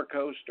roller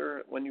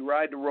coaster? When you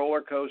ride the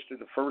roller coaster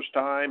the first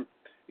time,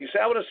 you say,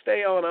 I want to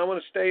stay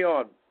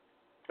on.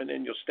 And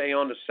then you'll stay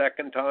on the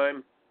second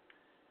time.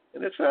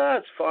 And it's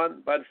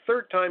fun. By the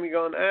third time, you're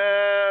going,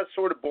 it's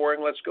sort of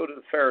boring. Let's go to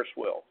the Ferris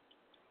wheel.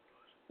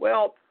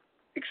 Well,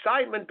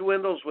 excitement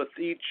dwindles with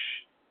each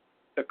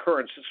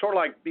occurrence. It's sort of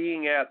like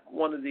being at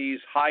one of these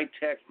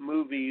high-tech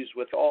movies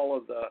with all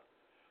of the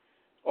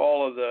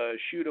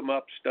shoot 'em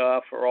up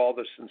stuff or all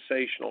the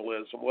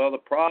sensationalism. Well, the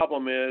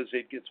problem is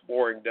it gets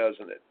boring,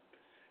 doesn't it?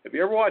 Have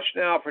you ever watched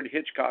an Alfred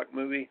Hitchcock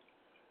movie?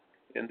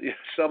 And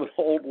some of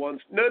the old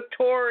ones,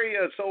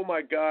 Notorious. Oh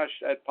my gosh,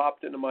 that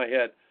popped into my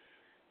head.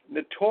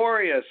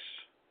 Notorious.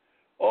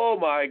 Oh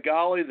my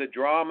golly, the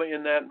drama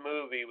in that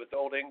movie with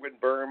old Ingrid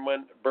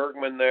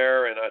Bergman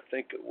there, and I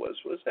think it was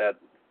that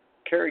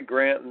Cary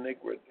Grant and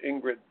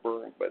Ingrid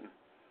Bergman.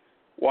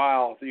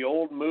 Wow, the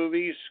old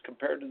movies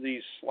compared to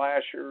these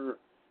slasher,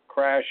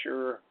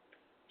 crasher,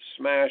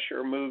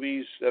 smasher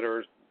movies that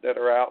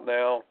are out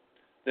now.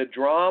 The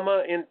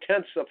drama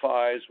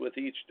intensifies with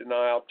each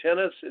denial.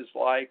 Tennis is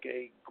like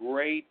a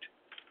great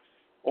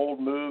old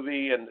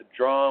movie, and the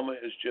drama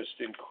is just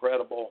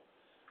incredible.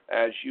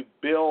 As you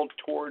build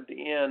toward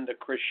the end, the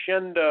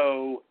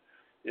crescendo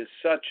is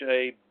such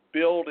a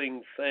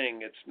building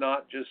thing. It's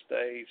not just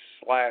a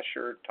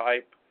slasher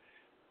type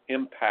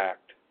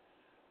impact.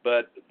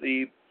 But have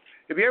you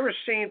ever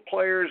seen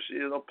players,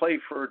 they'll play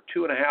for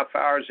 2.5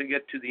 hours, they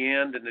get to the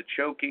end and the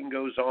choking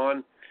goes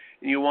on,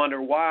 and you wonder,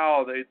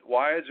 wow,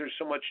 why is there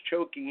so much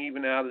choking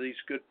even out of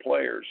these good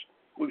players?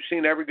 We've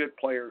seen every good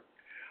player.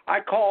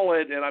 I call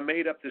it, and I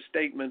made up the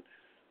statement,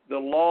 the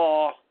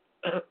law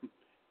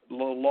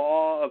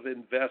of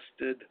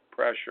invested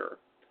pressure.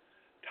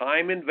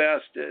 Time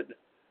invested,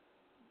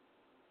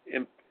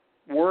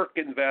 work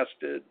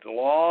invested, the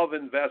law of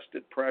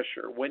invested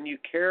pressure. When you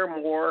care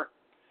more,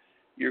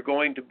 it's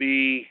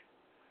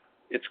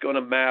going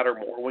to matter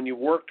more. When you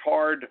worked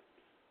hard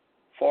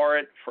for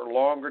it for a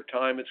longer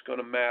time, it's going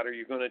to matter.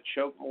 You're going to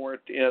choke more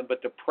at the end.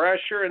 But the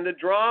pressure and the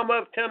drama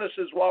of tennis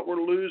is what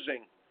we're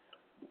losing.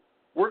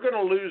 We're going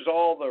to lose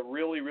all the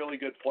really, really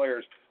good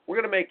players. We're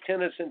going to make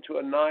tennis into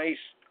a nice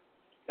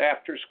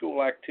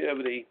after-school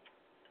activity,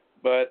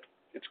 but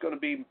it's going to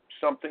be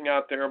something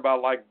out there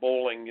about like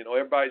bowling. You know,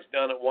 everybody's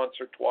done it once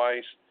or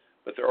twice,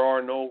 but there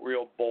are no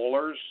real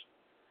bowlers.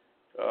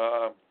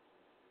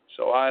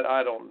 So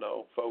I don't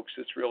know, folks.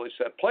 It's really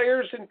sad.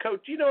 Players and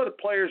coach. You know the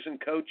players and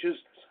coaches.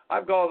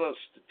 I've got all those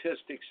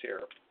statistics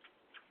here.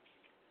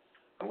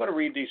 I'm going to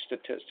read these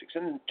statistics.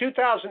 In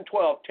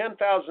 2012,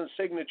 10,000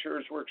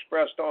 signatures were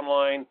expressed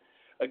online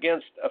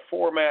against a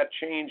format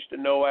change to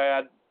no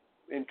ad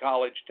in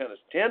college tennis.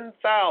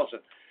 10,000.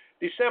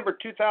 December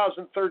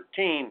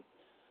 2013,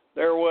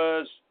 there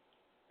was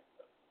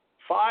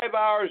 5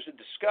 hours of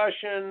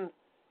discussion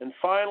and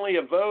finally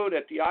a vote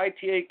at the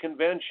ITA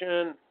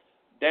convention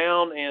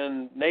down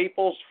in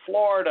Naples,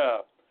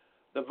 Florida.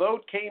 The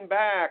vote came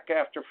back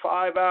after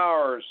 5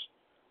 hours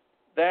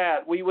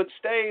that we would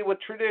stay with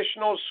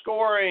traditional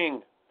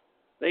scoring.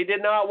 They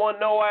did not want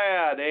no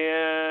ad,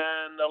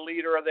 and the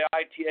leader of the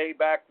ITA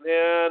back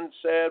then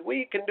said,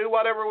 we can do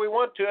whatever we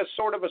want to. It's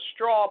sort of a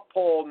straw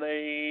poll, and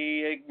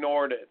they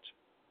ignored it.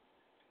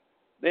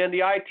 Then the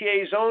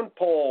ITA's own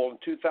poll in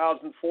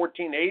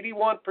 2014,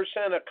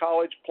 81% of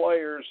college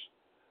players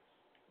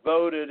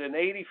voted, and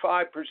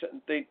 85%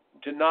 they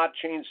to not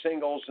change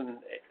singles, and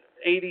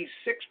 86%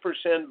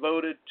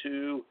 voted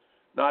to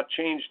not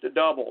change the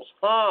doubles.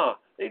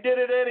 They did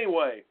it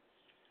anyway.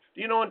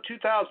 You know, in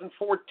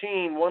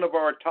 2014, one of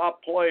our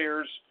top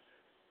players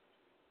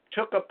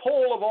took a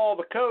poll of all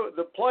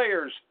the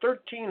players,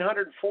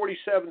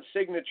 1,347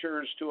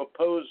 signatures to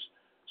oppose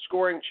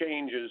scoring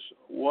changes,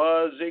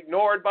 was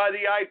ignored by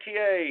the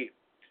ITA.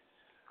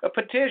 A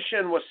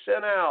petition was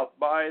sent out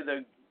by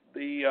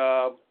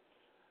the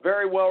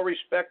very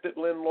well-respected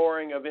Lynn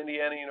Loring of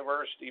Indiana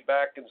University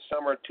back in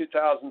summer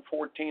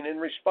 2014. In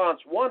response,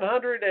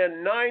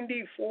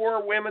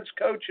 194 women's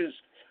coaches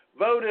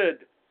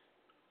voted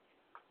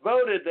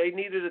they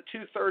needed a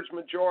 2/3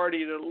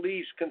 majority to at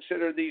least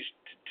consider these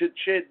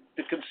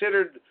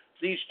consider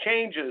these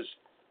changes.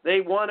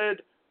 They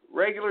wanted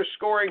regular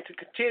scoring to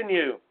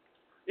continue.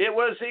 It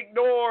was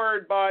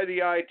ignored by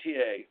the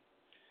ITA.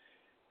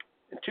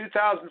 In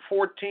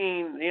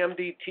 2014, the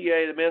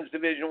MDTA, the Men's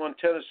Division I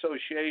Tennis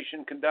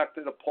Association,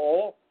 conducted a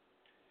poll,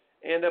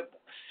 and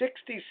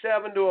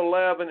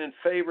 67-11 in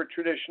favor of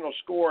traditional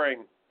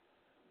scoring.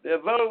 The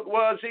vote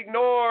was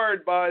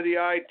ignored by the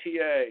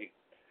ITA.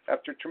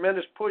 After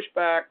tremendous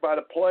pushback by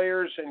the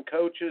players and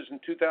coaches in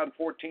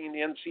 2014, the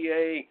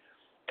NCAA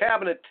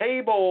cabinet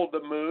tabled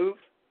the move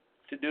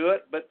to do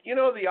it. But, you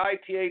know, the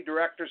ITA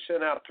director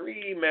sent out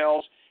 3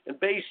 emails and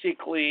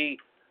basically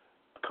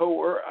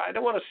I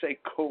don't want to say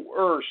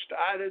coerced.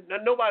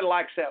 Nobody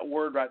likes that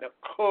word right now.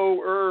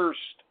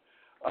 Coerced.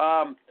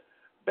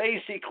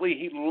 Basically,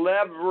 he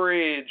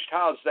leveraged.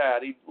 How's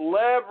that? He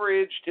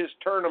leveraged his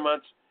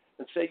tournaments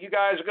and said, you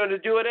guys are going to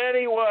do it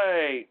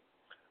anyway.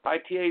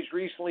 ITA's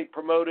recently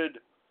promoted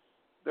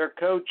their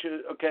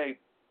coaches. Okay.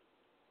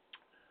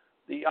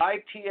 The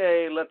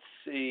ITA, let's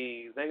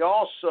see, they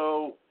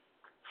also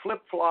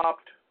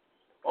flip-flopped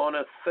on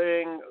a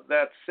thing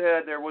that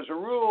said there was a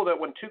rule that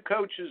when 2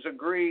 coaches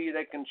agree,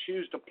 they can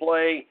choose to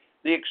play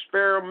the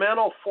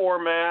experimental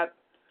format,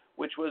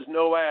 which was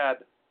no ad.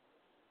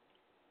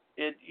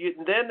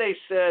 Then they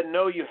said,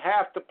 no, you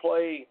have to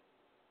play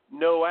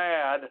no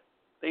ad.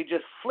 They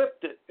just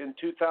flipped it in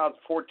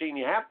 2014.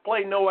 You have to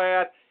play no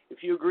ad.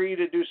 If you agree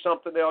to do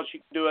something else, you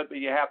can do it, but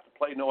you have to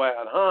play no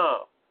ad.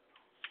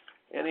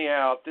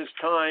 Anyhow, at this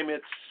time,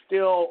 it's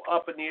still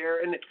up in the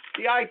air. And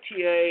the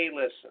ITA,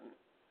 listen,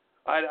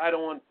 I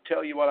don't want to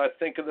tell you what I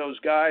think of those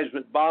guys,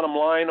 but bottom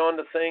line on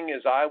the thing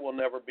is I will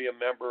never be a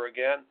member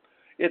again.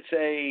 It's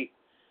a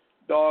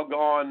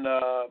doggone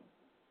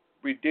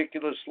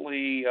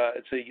ridiculously,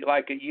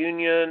 like a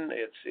union.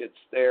 It's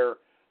there.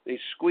 They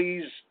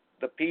squeeze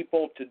the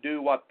people to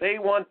do what they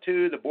want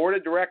to. The board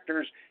of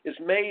directors is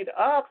made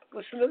up.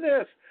 Listen to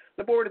this.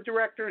 The board of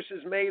directors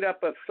is made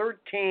up of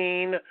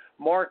 13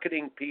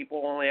 marketing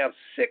people. Only have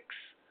six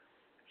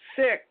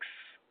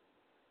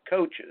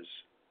coaches.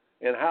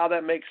 And how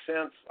that makes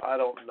sense, I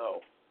don't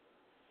know.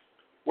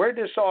 Where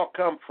did this all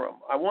come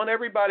from? I want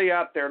everybody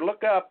out there,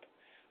 look up.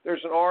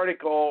 There's an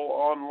article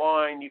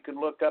online you can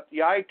look up. The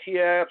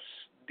ITFs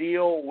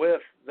deal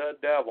with the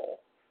devil.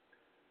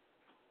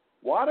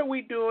 What are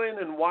we doing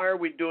and why are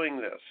we doing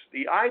this?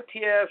 The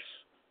ITFs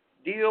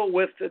deal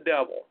with the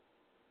devil.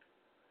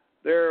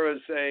 There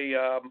is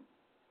a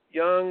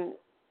young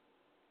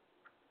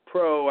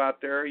pro out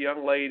there, a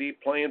young lady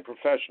playing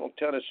professional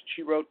tennis.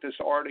 She wrote this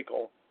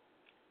article.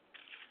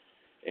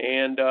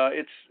 And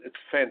it's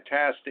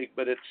fantastic,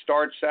 but it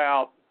starts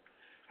out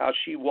how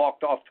she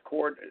walked off the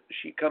court.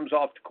 She comes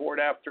off the court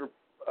after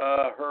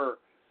her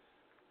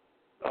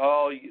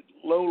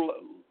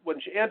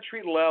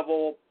entry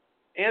level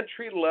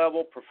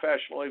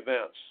professional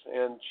events,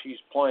 and she's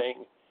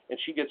playing, and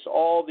she gets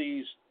all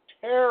these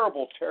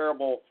terrible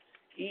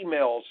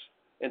emails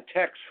and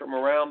texts from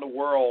around the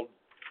world,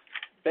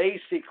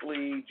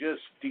 basically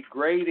just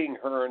degrading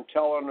her and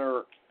telling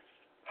her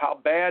how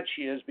bad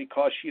she is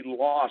because she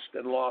lost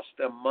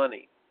them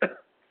money.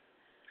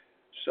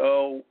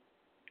 So,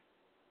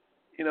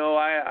 you know,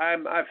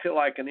 I feel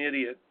like an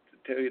idiot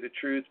to tell you the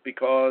truth,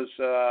 because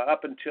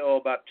up until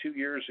about 2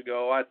 years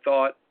ago, I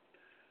thought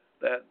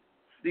that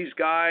these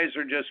guys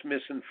are just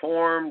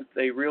misinformed.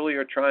 They really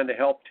are trying to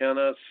help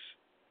tennis.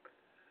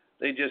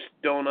 They just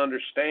don't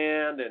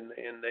understand, and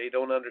they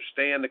don't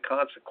understand the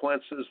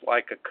consequences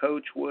like a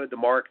coach would, the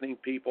marketing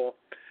people.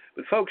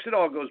 But, folks, it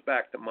all goes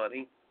back to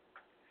money.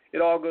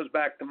 It all goes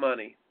back to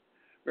money.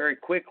 Very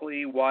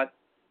quickly, what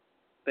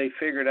they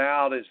figured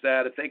out is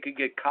that if they could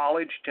get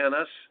college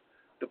tennis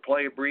to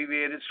play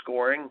abbreviated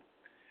scoring,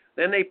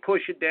 then they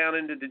push it down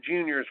into the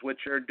juniors, which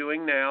they're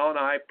doing now, and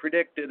I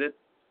predicted it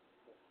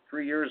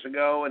 3 years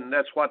ago, and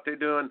that's what they're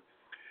doing.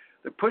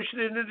 They're pushing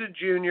it into the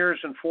juniors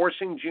and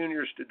forcing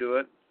juniors to do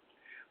it.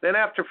 Then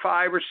after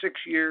 5 or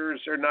 6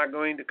 years, they're not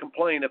going to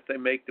complain if they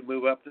make the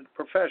move up to the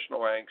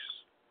professional ranks.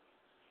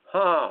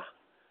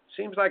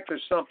 Seems like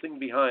there's something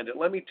behind it.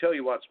 Let me tell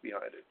you what's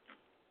behind it.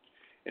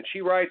 And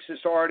she writes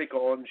this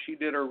article, and she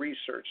did her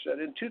research, that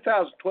in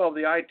 2012,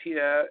 the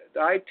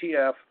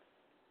ITF,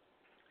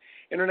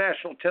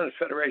 International Tennis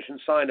Federation,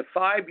 signed a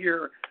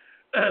 5-year,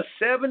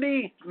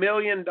 $70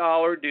 million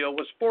deal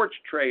with Sports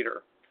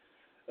Trader,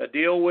 a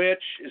deal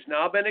which has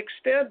now been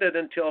extended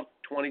until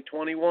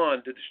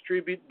 2021 to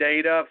distribute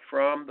data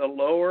from the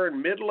lower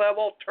and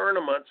mid-level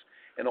tournaments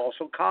and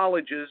also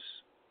colleges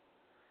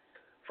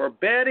for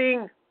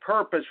betting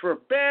purposes.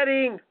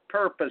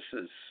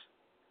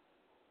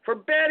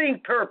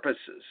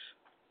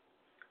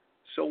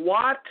 So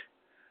what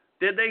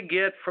did they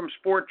get from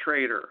Sport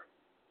Trader,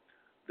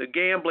 the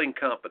gambling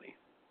company?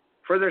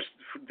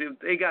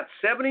 They got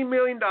 $70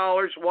 million.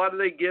 What are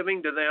they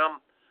giving to them?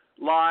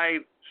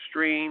 Live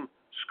stream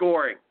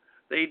scoring.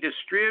 They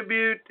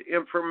distribute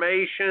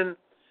information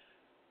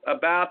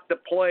about the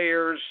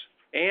players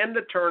and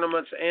the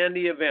tournaments and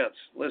the events.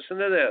 Listen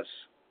to this.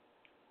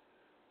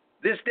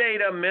 This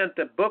data meant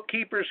that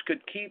bookkeepers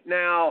could keep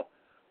now.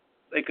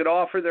 They could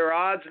offer their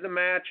odds of the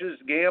matches.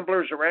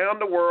 Gamblers around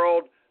the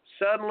world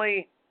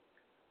suddenly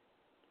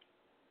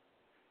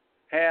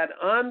had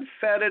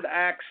unfettered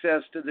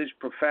access to these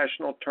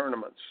professional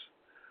tournaments.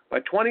 By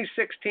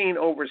 2016,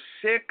 over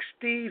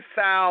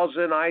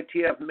 60,000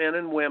 ITF men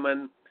and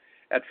women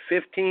at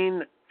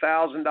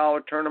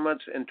 $15,000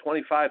 tournaments and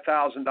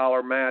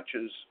 $25,000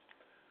 matches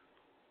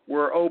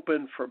were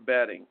open for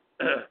betting.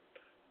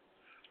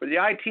 For the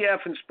ITF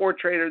and Sport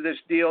Trader, this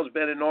deal has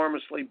been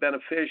enormously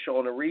beneficial.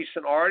 In a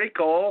recent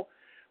article,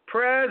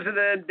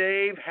 President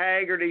Dave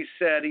Haggerty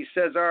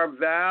says our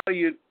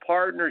valued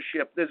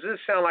partnership, does this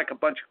sound like a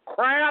bunch of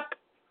crap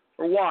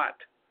or what?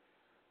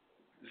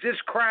 Is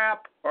this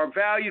crap? Our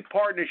valued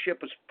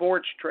partnership with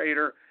Sports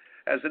Trader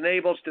has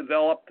enabled us to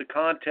develop the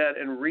content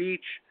and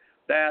reach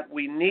that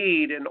we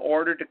need in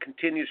order to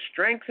continue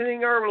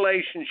strengthening our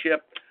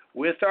relationship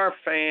with our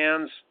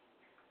fans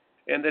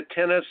and the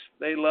tennis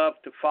they love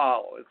to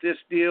follow. If this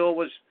deal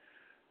was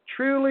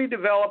truly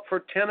developed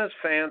for tennis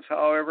fans,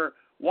 however,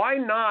 why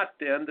not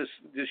then,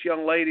 this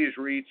young lady is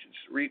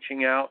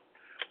reaching out,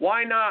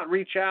 why not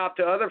reach out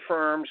to other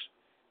firms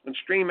and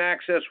stream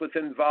access with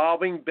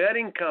involving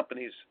betting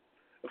companies?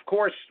 Of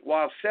course,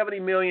 while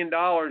 $70 million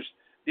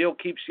deal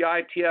keeps the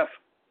ITF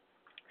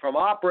from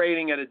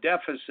operating at a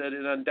deficit,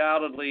 it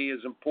undoubtedly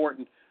is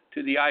important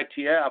to the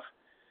ITF.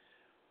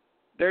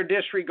 Their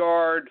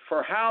disregard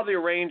for how the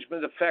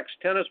arrangement affects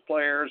tennis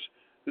players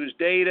whose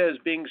data is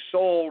being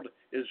sold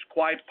is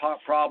quite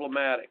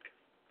problematic.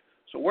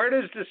 So where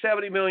does the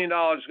 $70 million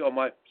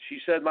go? She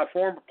said, my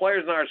former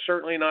players and I are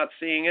certainly not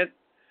seeing it.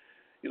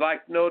 You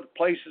like to know the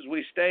places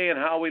we stay and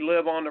how we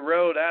live on the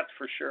road, that's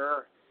for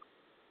sure.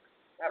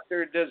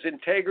 After, does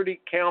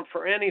integrity count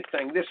for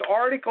anything? This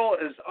article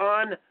is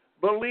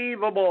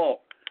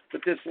unbelievable,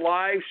 but this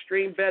live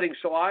stream betting.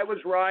 So I was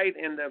right,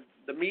 and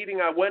the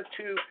meeting I went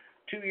to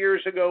 2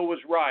 years ago was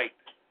right.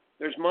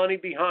 There's money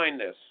behind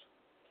this.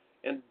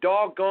 And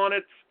doggone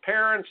it,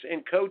 parents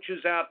and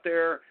coaches out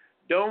there,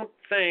 don't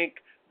think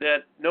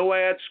that no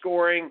ad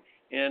scoring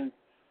and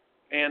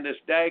this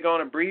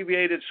daggone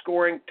abbreviated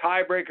scoring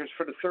tiebreakers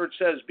for the third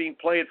set is being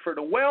played for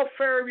the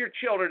welfare of your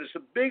children. It's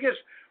the biggest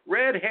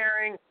red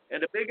herring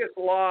and the biggest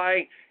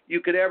lie you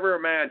could ever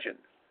imagine.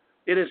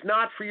 It is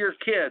not for your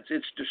kids.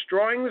 It's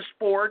destroying the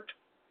sport,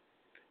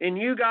 and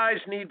you guys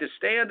need to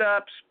stand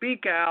up,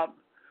 speak out.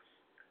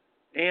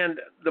 And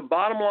the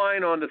bottom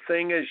line on the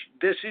thing is,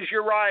 this is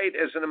your right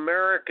as an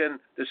American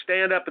to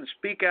stand up and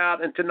speak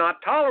out and to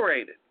not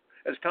tolerate it.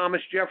 As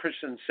Thomas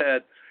Jefferson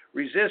said,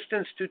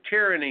 resistance to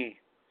tyranny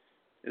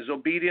is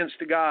obedience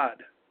to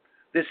God.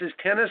 This is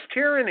tennis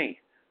tyranny.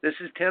 This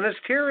is tennis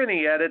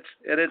tyranny at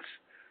its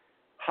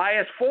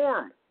highest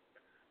form.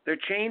 They're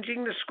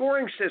changing the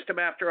scoring system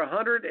after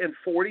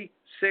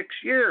 146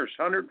 years,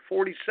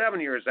 147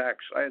 years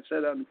actually. I had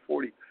said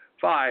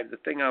 145, the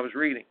thing I was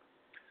reading.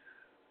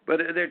 But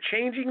they're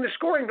changing the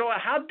scoring.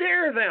 How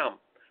dare them?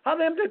 How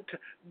them to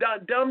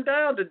dumb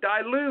down, to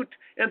dilute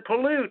and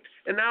pollute.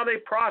 And now the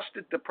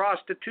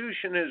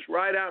prostitution is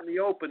right out in the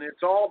open.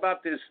 It's all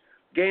about this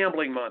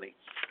gambling money.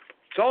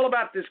 It's all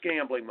about this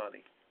gambling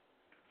money.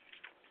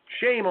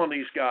 Shame on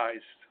these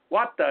guys.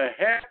 What the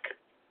heck?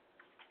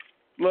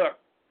 Look,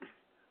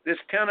 this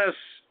tennis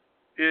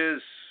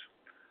is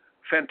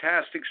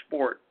fantastic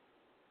sport.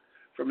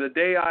 From the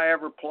day I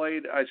ever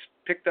played, I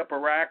picked up a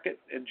racket,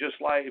 and just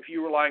like if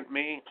you were like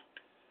me,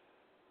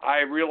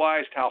 I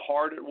realized how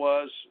hard it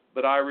was,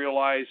 but I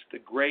realized the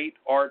great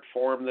art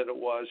form that it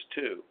was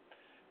too.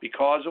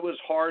 Because it was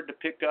hard to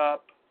pick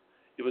up,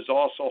 it was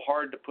also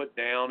hard to put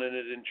down, and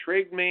it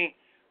intrigued me,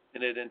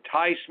 and it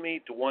enticed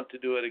me to want to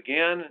do it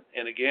again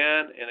and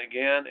again and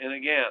again and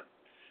again.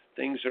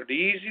 Things that are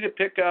easy to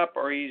pick up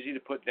or easy to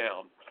put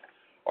down.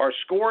 Our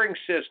scoring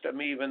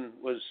system even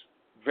was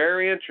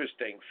very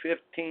interesting,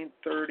 15,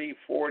 30,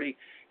 40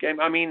 game.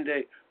 I mean,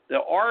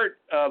 the art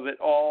of it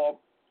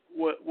all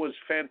was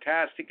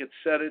fantastic. It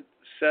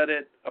set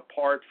it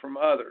apart from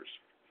others.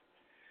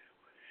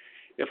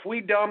 If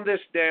we dumb this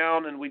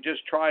down and we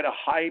just try to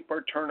hype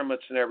our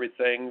tournaments and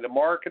everything, the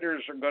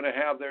marketers are going to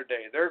have their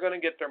day. They're going to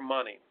get their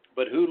money.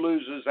 But who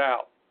loses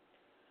out?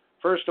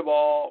 First of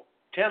all,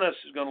 tennis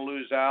is going to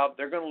lose out.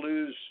 They're going to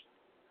lose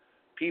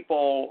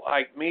people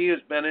like me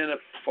who's been in it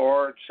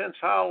since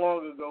how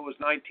long ago was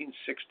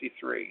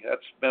 1963?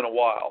 That's been a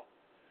while.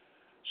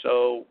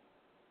 So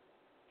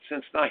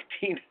since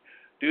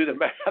do the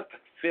math,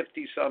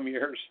 50-some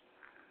years,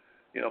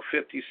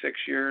 56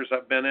 years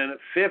I've been in it.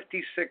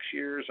 56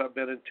 years I've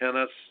been in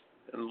tennis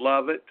and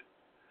love it.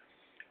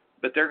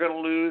 But they're going to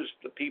lose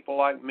the people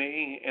like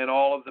me, and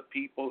all of the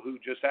people who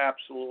just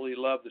absolutely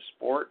love the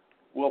sport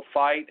will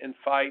fight and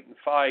fight and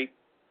fight.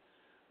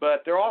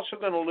 But they're also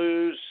going to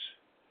lose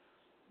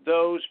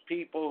those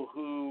people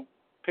who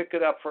pick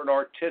it up for an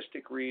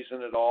artistic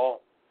reason at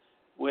all,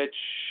 which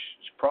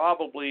is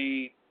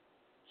probably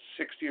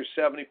 60 or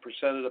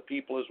 70% of the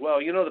people as well.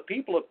 The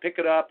people that pick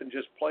it up and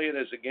just play it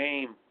as a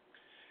game,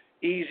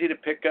 easy to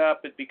pick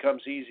up, it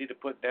becomes easy to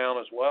put down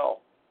as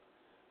well.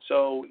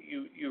 So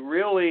you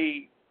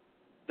really,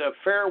 the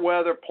fair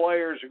weather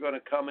players are going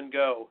to come and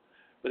go.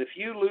 But if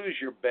you lose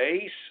your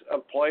base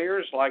of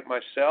players like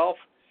myself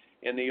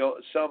and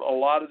a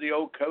lot of the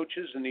old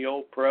coaches and the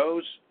old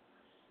pros,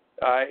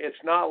 it's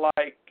not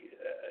like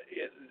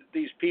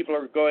these people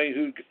are going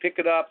who pick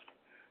it up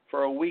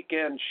for a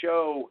weekend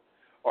show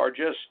or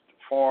just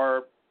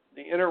for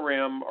the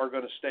interim are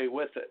going to stay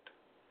with it.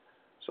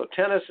 So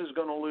tennis is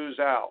going to lose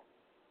out,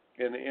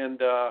 and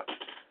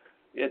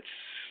it's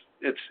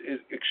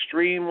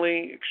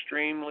extremely,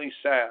 extremely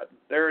sad.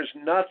 There is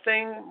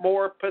nothing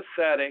more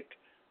pathetic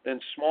than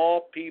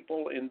small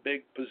people in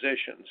big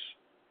positions.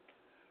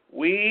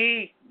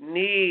 We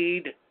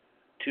need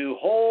to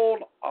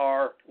hold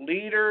our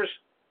leaders'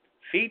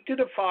 feet to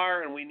the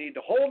fire, and we need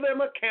to hold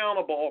them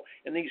accountable.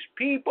 And these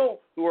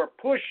people who are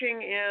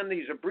pushing in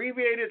these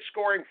abbreviated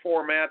scoring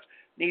formats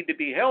need to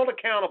be held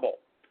accountable.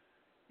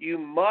 You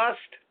must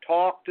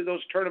talk to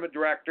those tournament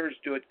directors.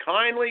 Do it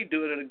kindly,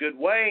 do it in a good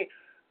way,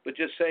 but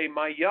just say,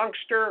 my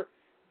youngster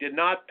did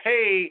not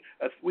pay,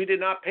 we did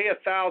not pay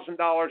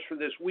 $1,000 for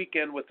this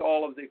weekend with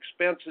all of the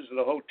expenses of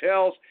the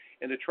hotels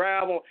and the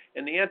travel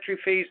and the entry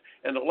fees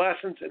and the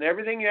lessons and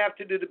everything you have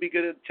to do to be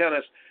good at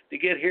tennis to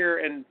get here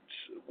and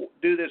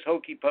do this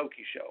hokey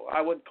pokey show.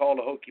 I wouldn't call it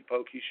a hokey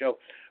pokey show,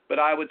 but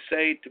I would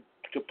say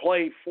to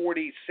play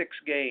 46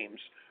 games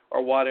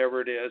or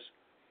whatever it is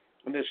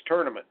in this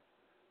tournament,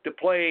 to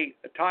play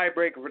a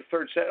tiebreaker for the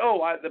third set.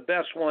 The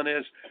best one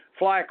is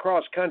fly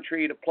across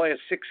country to play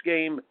a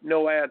 6-game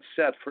no-ad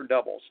set for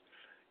doubles.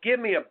 Give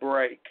me a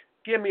break.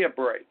 Give me a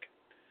break.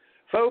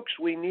 Folks,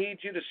 we need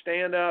you to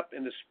stand up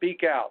and to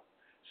speak out.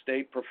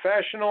 Stay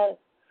professional,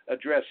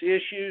 address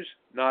issues,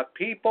 not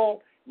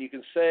people, and you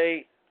can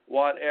say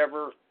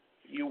whatever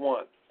you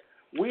want.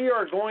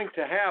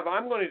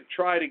 I'm going to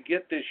try to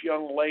get this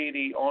young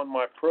lady on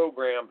my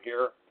program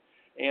here,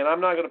 and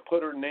I'm not going to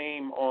put her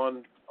name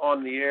on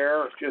the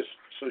air just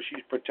so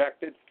she's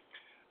protected.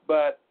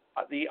 But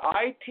the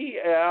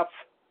ITF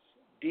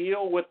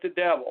Deal with the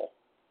Devil,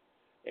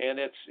 and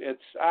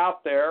it's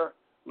out there.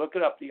 Look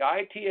it up. The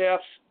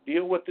ITF's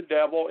Deal with the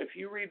Devil. If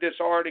you read this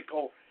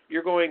article,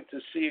 you're going to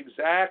see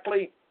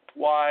exactly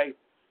why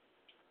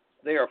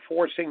they are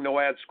forcing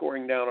no-ad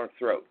scoring down our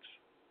throats.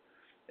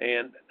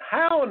 And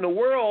how in the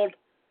world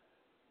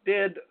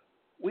did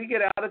we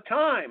get out of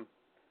time?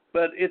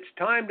 But it's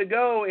time to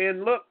go.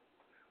 And look,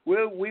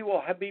 we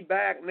will be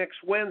back next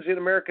Wednesday in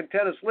American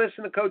Tennis.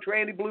 Listen to Coach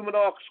Randy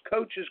Blumenaugh's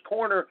Coach's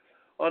Corner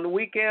on the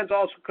weekends.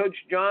 Also, Coach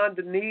John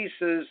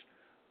Denise's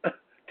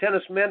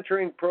tennis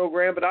mentoring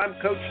program. But I'm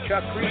Coach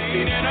Chuck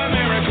Kriese. In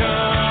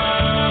America.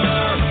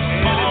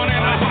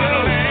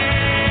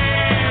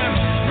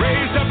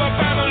 Raised up a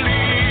family,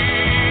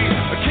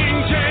 King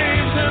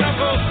James and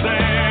Uncle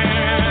Sam.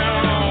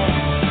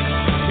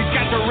 He's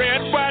got the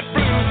red, white,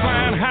 blue,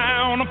 flying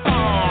high on the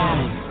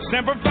farm.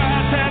 Semper Fi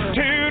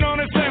tattooed on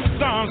his left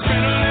arm. Spent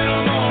a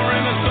little more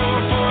in the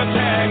store for a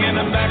tag. In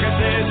the back it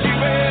says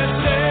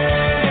USA.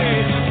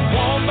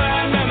 Won't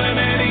buy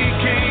nothing that he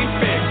can't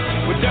fix.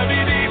 With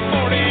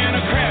WD-40 and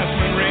a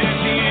Craftsman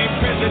wrench, he ain't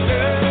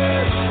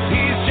president.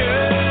 He's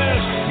just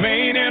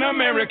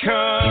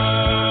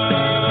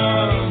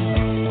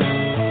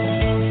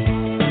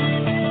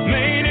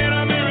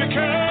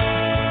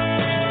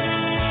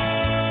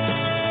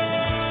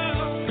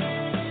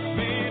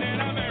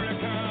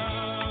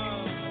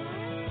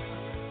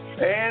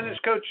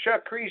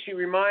Chuck Kriese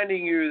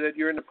reminding you that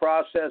you're in the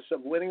process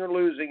of winning or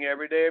losing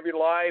every day of your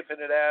life, and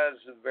it has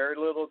very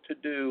little to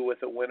do with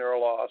a win or a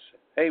loss.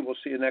 Hey, we'll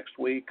see you next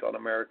week on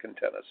American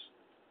Tennis.